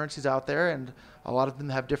cryptocurrencies out there, and a lot of them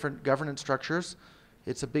have different governance structures.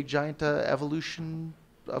 It's a big, giant evolution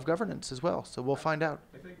of governance as well. So we'll find out.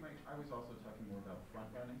 I think I was also talking more about front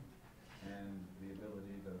running and the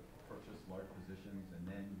ability to purchase large positions and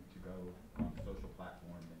then to go on a social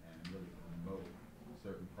platform and really promote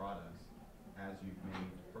certain products as you've made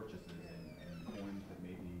purchases and coins that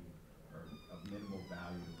maybe are of minimal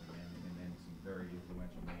value, and then some very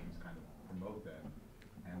influential names kind of promote them.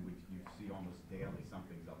 And you see almost daily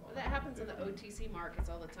something's up. Well, that happens in the OTC markets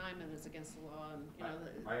all the time, and it's against the law,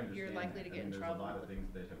 and you're likely to get in trouble. There's a lot of things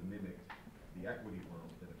that have mimicked the equity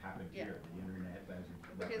world that have happened here. The internet,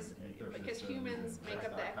 because humans make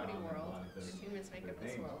up the equity world, and humans make up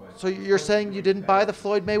this world. So you're saying you didn't buy the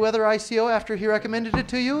Floyd Mayweather ICO after he recommended it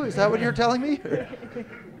to you? Is that what you're telling me?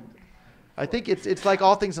 I think it's like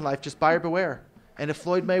all things in life, just buyer beware. And if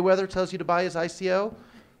Floyd Mayweather tells you to buy his ICO,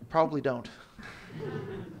 probably don't.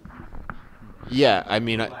 Yeah, I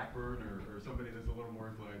mean, Blackburn or somebody that's a little more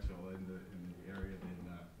influential in the area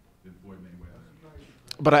than Floyd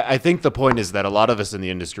Mayweather. But I think the point is that a lot of us in the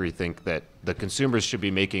industry think that the consumers should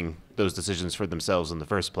be making those decisions for themselves in the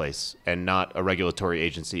first place, and not a regulatory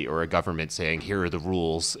agency or a government saying, here are the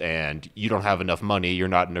rules, and you don't have enough money, you're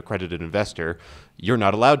not an accredited investor, you're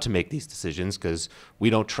not allowed to make these decisions because we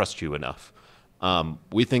don't trust you enough.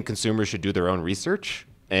 We think consumers should do their own research,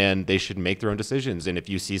 and they should make their own decisions. And if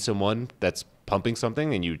you see someone that's pumping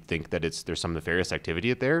something and you think that there's some nefarious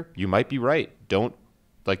activity there, you might be right. Don't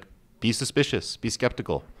be suspicious, be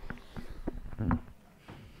skeptical.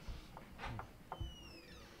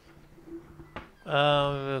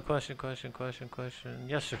 Question.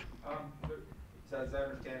 Yes, sir. So as I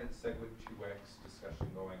understand it, Segwit 2x discussion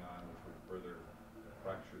going on, which would further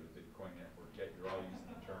fracture the Bitcoin network. Yet you're all using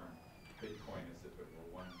the term Bitcoin as if it were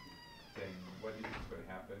one thing. What do you think is going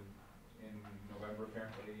to happen in November,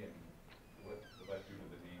 apparently, and what will that do to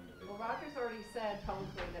the name of Bitcoin? Well, Roger's already said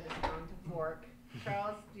publicly that it's going to fork.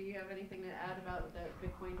 Charles, do you have anything to add about the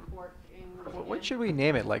Bitcoin forking? What should we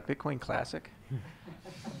name it? Like Bitcoin Classic?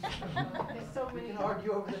 There's so many. We can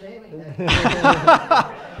argue over the naming.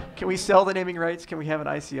 Can we sell the naming rights? Can we have an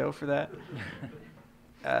ICO for that?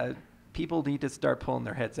 People need to start pulling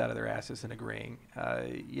their heads out of their asses and agreeing.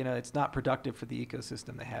 It's not productive for the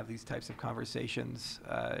ecosystem to have these types of conversations.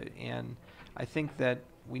 And I think that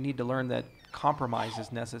we need to learn that compromise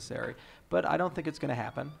is necessary. But I don't think it's going to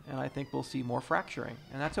happen. And I think we'll see more fracturing.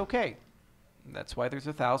 And that's okay. That's why there's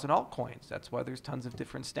 1,000 altcoins. That's why there's tons of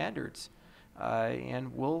different standards.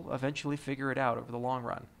 And we'll eventually figure it out over the long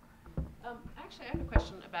run. Actually, I have a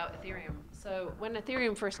question about Ethereum. So when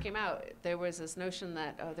Ethereum first came out, there was this notion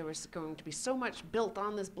that there was going to be so much built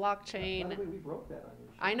on this blockchain. By the way, we broke that on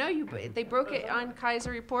your show. I know they broke it on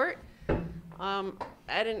Keiser report. I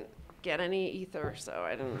didn't get any ether, so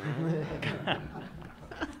I didn't.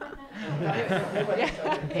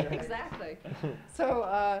 Yeah, exactly.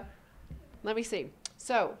 So let me see.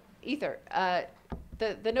 So ether.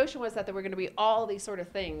 The notion was that there were going to be all these sort of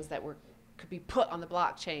things that could be put on the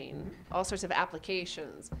blockchain, all sorts of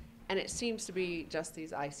applications, and it seems to be just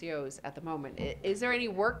these ICOs at the moment. Is there any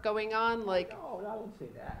work going on? Like, No, I wouldn't say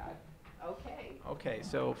that. okay. Okay,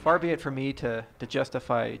 so far be it from me to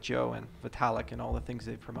justify Joe and Vitalik and all the things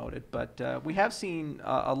they've promoted, but we have seen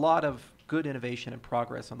a lot of good innovation and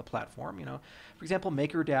progress on the platform. For example,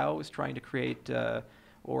 MakerDAO is trying to create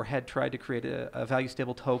or had tried to create a value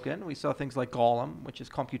stable token. We saw things like Golem, which is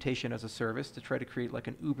computation as a service, to try to create like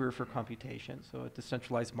an Uber for computation, so a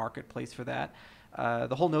decentralized marketplace for that.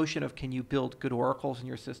 The whole notion of can you build good oracles in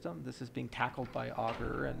your system, this is being tackled by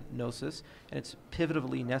Augur and Gnosis, and it's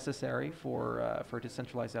pivotably necessary for a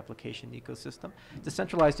decentralized application ecosystem.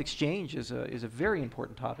 Decentralized exchange is a very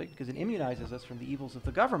important topic because it immunizes us from the evils of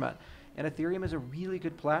the government. And Ethereum is a really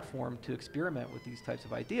good platform to experiment with these types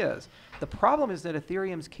of ideas. The problem is that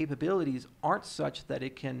Ethereum's capabilities aren't such that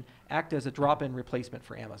it can act as a drop-in replacement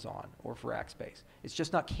for Amazon or for Rackspace. It's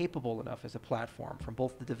just not capable enough as a platform from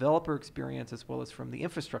both the developer experience as well as from the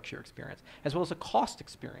infrastructure experience, as well as a cost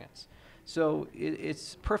experience. So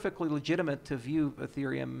it's perfectly legitimate to view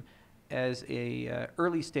Ethereum as a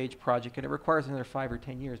early stage project, and it requires another 5 or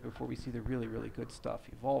 10 years before we see the really, really good stuff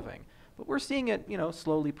evolving. But we're seeing it,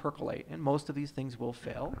 slowly percolate, and most of these things will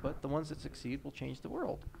fail, but the ones that succeed will change the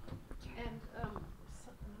world. And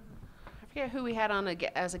I forget who we had on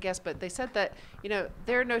as a guest, but they said that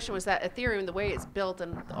their notion was that Ethereum, the way it's built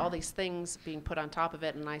and all these things being put on top of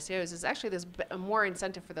it and ICOs, is actually there's a more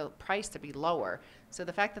incentive for the price to be lower. So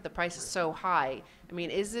the fact that the price is so high,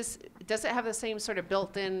 does it have the same sort of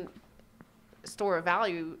built-in store of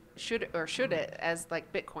value, should it, as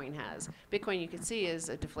like Bitcoin has? Bitcoin, you can see, is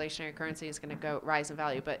a deflationary currency, is going to rise in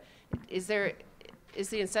value, but is the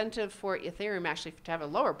incentive for Ethereum actually to have a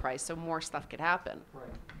lower price so more stuff could happen? Right.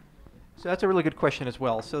 So that's a really good question as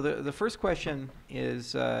well. So the first question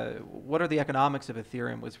is, what are the economics of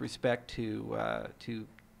Ethereum with respect to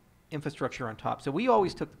infrastructure on top? So we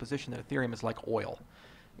always took the position that Ethereum is like oil.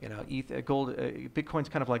 Bitcoin's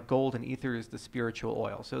kind of like gold, and Ether is the spiritual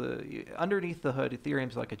oil. So underneath the hood,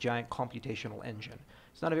 Ethereum's like a giant computational engine.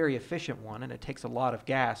 It's not a very efficient one, and it takes a lot of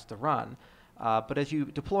gas to run. But as you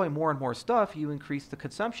deploy more and more stuff, you increase the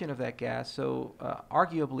consumption of that gas. So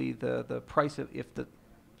arguably, the price of, if the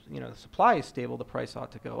supply is stable, the price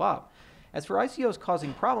ought to go up. As for ICOs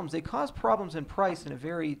causing problems, they cause problems in price in a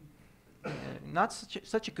very not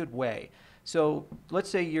such a good way. So let's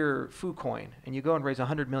say you're FooCoin and you go and raise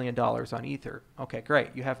 $100 million on Ether. Okay, great.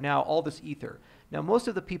 You have now all this Ether. Now, most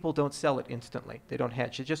of the people don't sell it instantly. They don't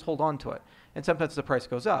hedge. They just hold on to it. And sometimes the price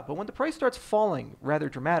goes up. But when the price starts falling rather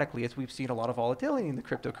dramatically, as we've seen a lot of volatility in the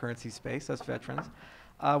cryptocurrency space as veterans,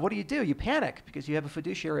 what do? You panic because you have a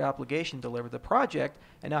fiduciary obligation to deliver the project,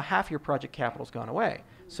 and now half your project capital's gone away.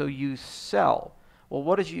 So you sell. Well,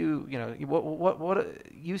 what is you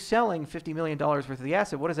selling $50 million worth of the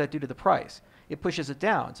asset? What does that do to the price? It pushes it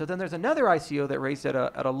down. So then there's another ICO that raised at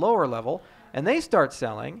a lower level, and they start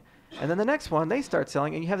selling, and then the next one they start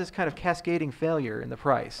selling, and you have this kind of cascading failure in the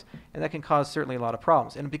price, and that can cause certainly a lot of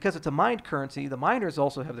problems. And because it's a mined currency, the miners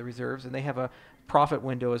also have the reserves, and they have a profit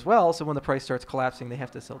window as well. So when the price starts collapsing, they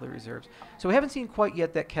have to sell their reserves. So we haven't seen quite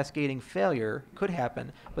yet that cascading failure. Could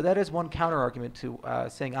happen, but that is one counter argument to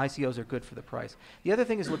saying ICOs are good for the price. The other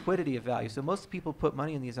thing is liquidity of value. So most people put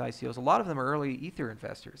money in these ICOs. A lot of them are early Ether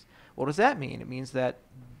investors. What does that mean? It means that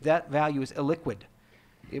that value is illiquid.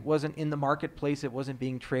 It wasn't in the marketplace. It wasn't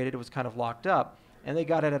being traded. It was kind of locked up. And they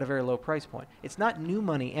got it at a very low price point. It's not new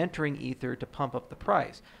money entering Ether to pump up the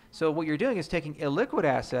price. So what you're doing is taking illiquid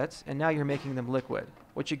assets, and now you're making them liquid,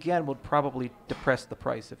 which again would probably depress the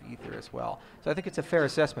price of Ether as well. So I think it's a fair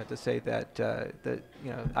assessment to say that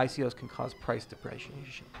ICOs can cause price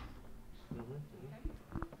depreciation.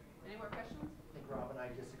 Any more questions? I think Rob and I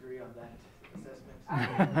disagree on that assessment.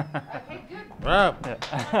 Okay, good. Rob.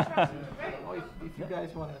 Oh, if you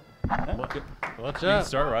guys want to. What's You up? can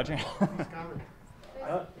start, Roger.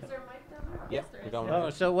 Is there a mic down there? Yep, Yes, we there got is. one. Oh,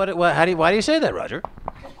 so why do you say that, Roger?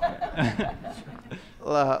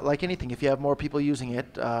 Like anything, if you have more people using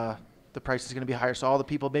it, the price is going to be higher. So all the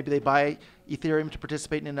people, maybe they buy Ethereum to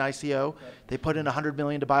participate in an ICO. They put in $100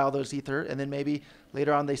 million to buy all those Ether, and then maybe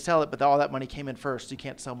later on they sell it, but all that money came in first. So you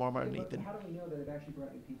can't sell more money. But how do we know that it actually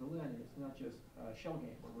brought new people in, and it's not just shell game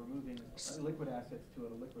where we're moving liquid assets to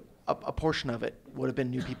a liquid? A portion of it would have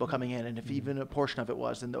been new people coming in, and if even a portion of it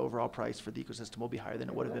was, then the overall price for the ecosystem will be higher than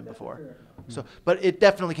it would have been before. So, but it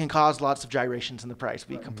definitely can cause lots of gyrations in the price.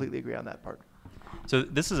 We completely agree on that part. So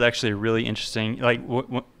this is actually really interesting. Like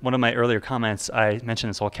one of my earlier comments, I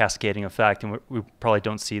mentioned this whole cascading effect, and we probably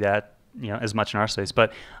don't see that as much in our space.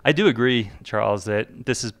 But I do agree, Charles, that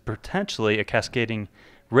this is potentially a cascading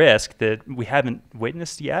risk that we haven't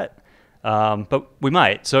witnessed yet. But we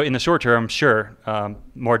might. So in the short term, sure,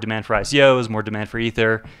 more demand for ICOs, more demand for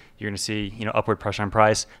Ether. You're going to see, upward pressure on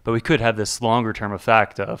price. But we could have this longer term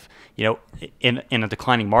effect of, in a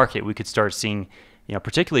declining market, we could start seeing,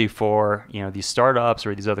 particularly for, these startups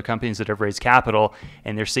or these other companies that have raised capital,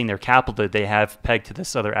 and they're seeing their capital that they have pegged to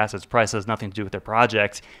this other asset's price that has nothing to do with their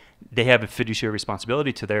project. They have a fiduciary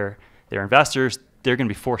responsibility to their investors. They're going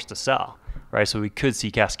to be forced to sell, right? So we could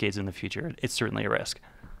see cascades in the future. It's certainly a risk.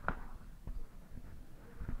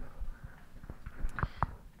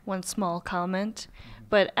 One small comment,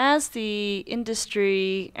 but as the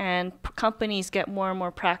industry and companies get more and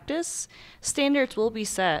more practice, standards will be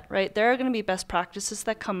set, right? There are going to be best practices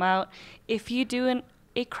that come out. If you do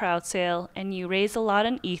a crowd sale and you raise a lot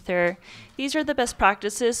in Ether, these are the best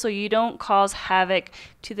practices so you don't cause havoc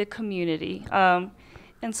to the community. And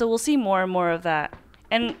so we'll see more and more of that.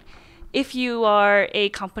 And if you are a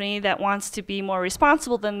company that wants to be more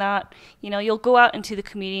responsible than that, you'll go out into the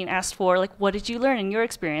community and ask for, like, what did you learn in your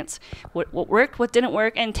experience? What worked, what didn't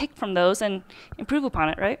work, and take from those and improve upon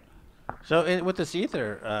it, right? So with this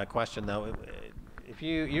Ether question, though, if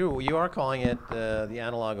you are calling it the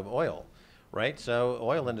analog of oil, right? So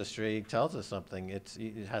oil industry tells us something. It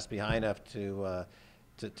has to be high enough to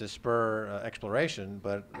spur exploration,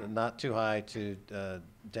 but not too high to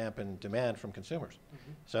dampen demand from consumers.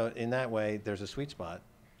 So in that way, there's a sweet spot.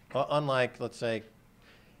 Unlike, let's say,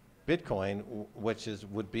 Bitcoin, which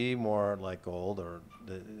would be more like gold, or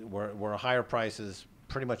where a higher price is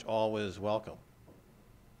pretty much always welcome,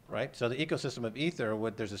 right? So the ecosystem of Ether,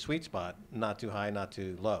 there's a sweet spot, not too high, not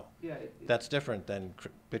too low. Yeah, that's different than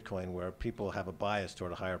Bitcoin, where people have a bias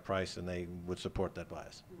toward a higher price, and they would support that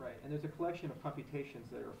bias. Right, and there's a collection of computations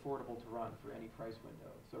that are affordable to run for any price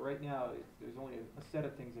window. So right now, there's only a set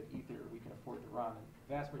of things at Ether we can afford to run, and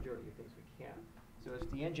the vast majority of things we can't. So as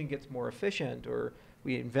the engine gets more efficient, or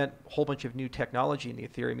we invent a whole bunch of new technology in the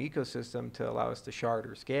Ethereum ecosystem to allow us to shard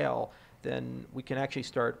or scale, then we can actually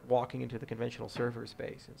start walking into the conventional server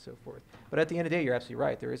space and so forth. But at the end of the day, you're absolutely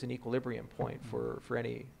right. There is an equilibrium point for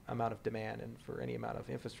any amount of demand and for any amount of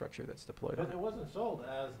infrastructure that's deployed. But it wasn't sold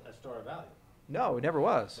as a store of value. No, it never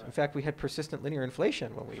was. Right. In fact, we had persistent linear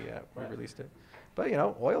inflation when we released it. But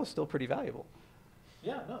oil is still pretty valuable.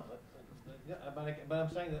 Yeah, no, but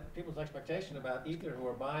I'm saying that people's expectation about Ether, who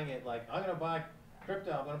are buying it, like, I'm going to buy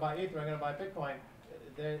crypto, I'm going to buy Ether, I'm going to buy Bitcoin,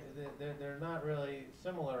 they're not really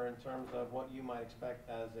similar in terms of what you might expect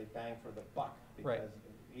as a bang for the buck. Because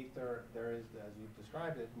Ether, there is, as you've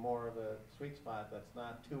described it, more of a sweet spot that's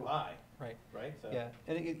not too high. Right. Right. So yeah,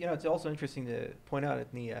 and it's also interesting to point out in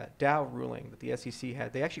the Dow ruling that the SEC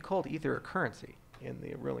had, they actually called Ether a currency in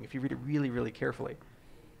the ruling. If you read it really, really carefully.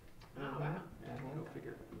 Oh, wow. Yeah, go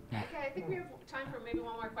figure. Okay, I think we have time for maybe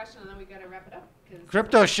one more question, and then we got to wrap it up.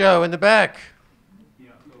 Crypto show in the back.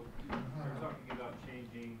 Yeah, so we're talking about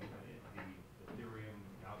changing the Ethereum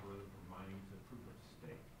algorithm from mining to proof of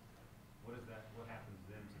stake. What is that? What happens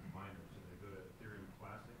then to the miners? Do they go to Ethereum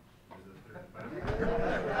Classic? Is it Ethereum Classic?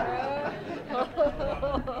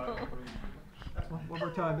 That's what we're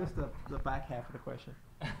more time. I missed the back half of the question.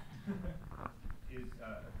 Is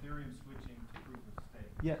Ethereum switching to proof of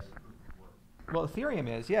stake? Yes. Or proof of work? Well, Ethereum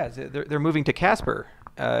is, yes. They're moving to Casper,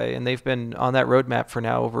 and they've been on that roadmap for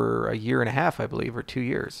now over a year and a half, I believe, or 2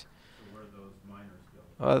 years. So where those miners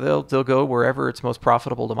go? They'll go wherever it's most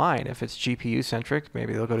profitable to mine. If it's GPU centric,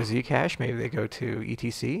 maybe they'll go to Zcash, maybe they go to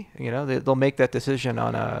ETC. You know, they'll make that decision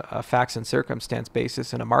on a facts and circumstance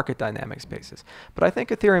basis and a market dynamics basis. But I think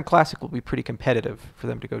Ethereum Classic will be pretty competitive for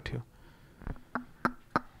them to go to.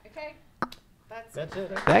 Okay, That's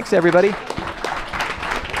it. Thanks, everybody.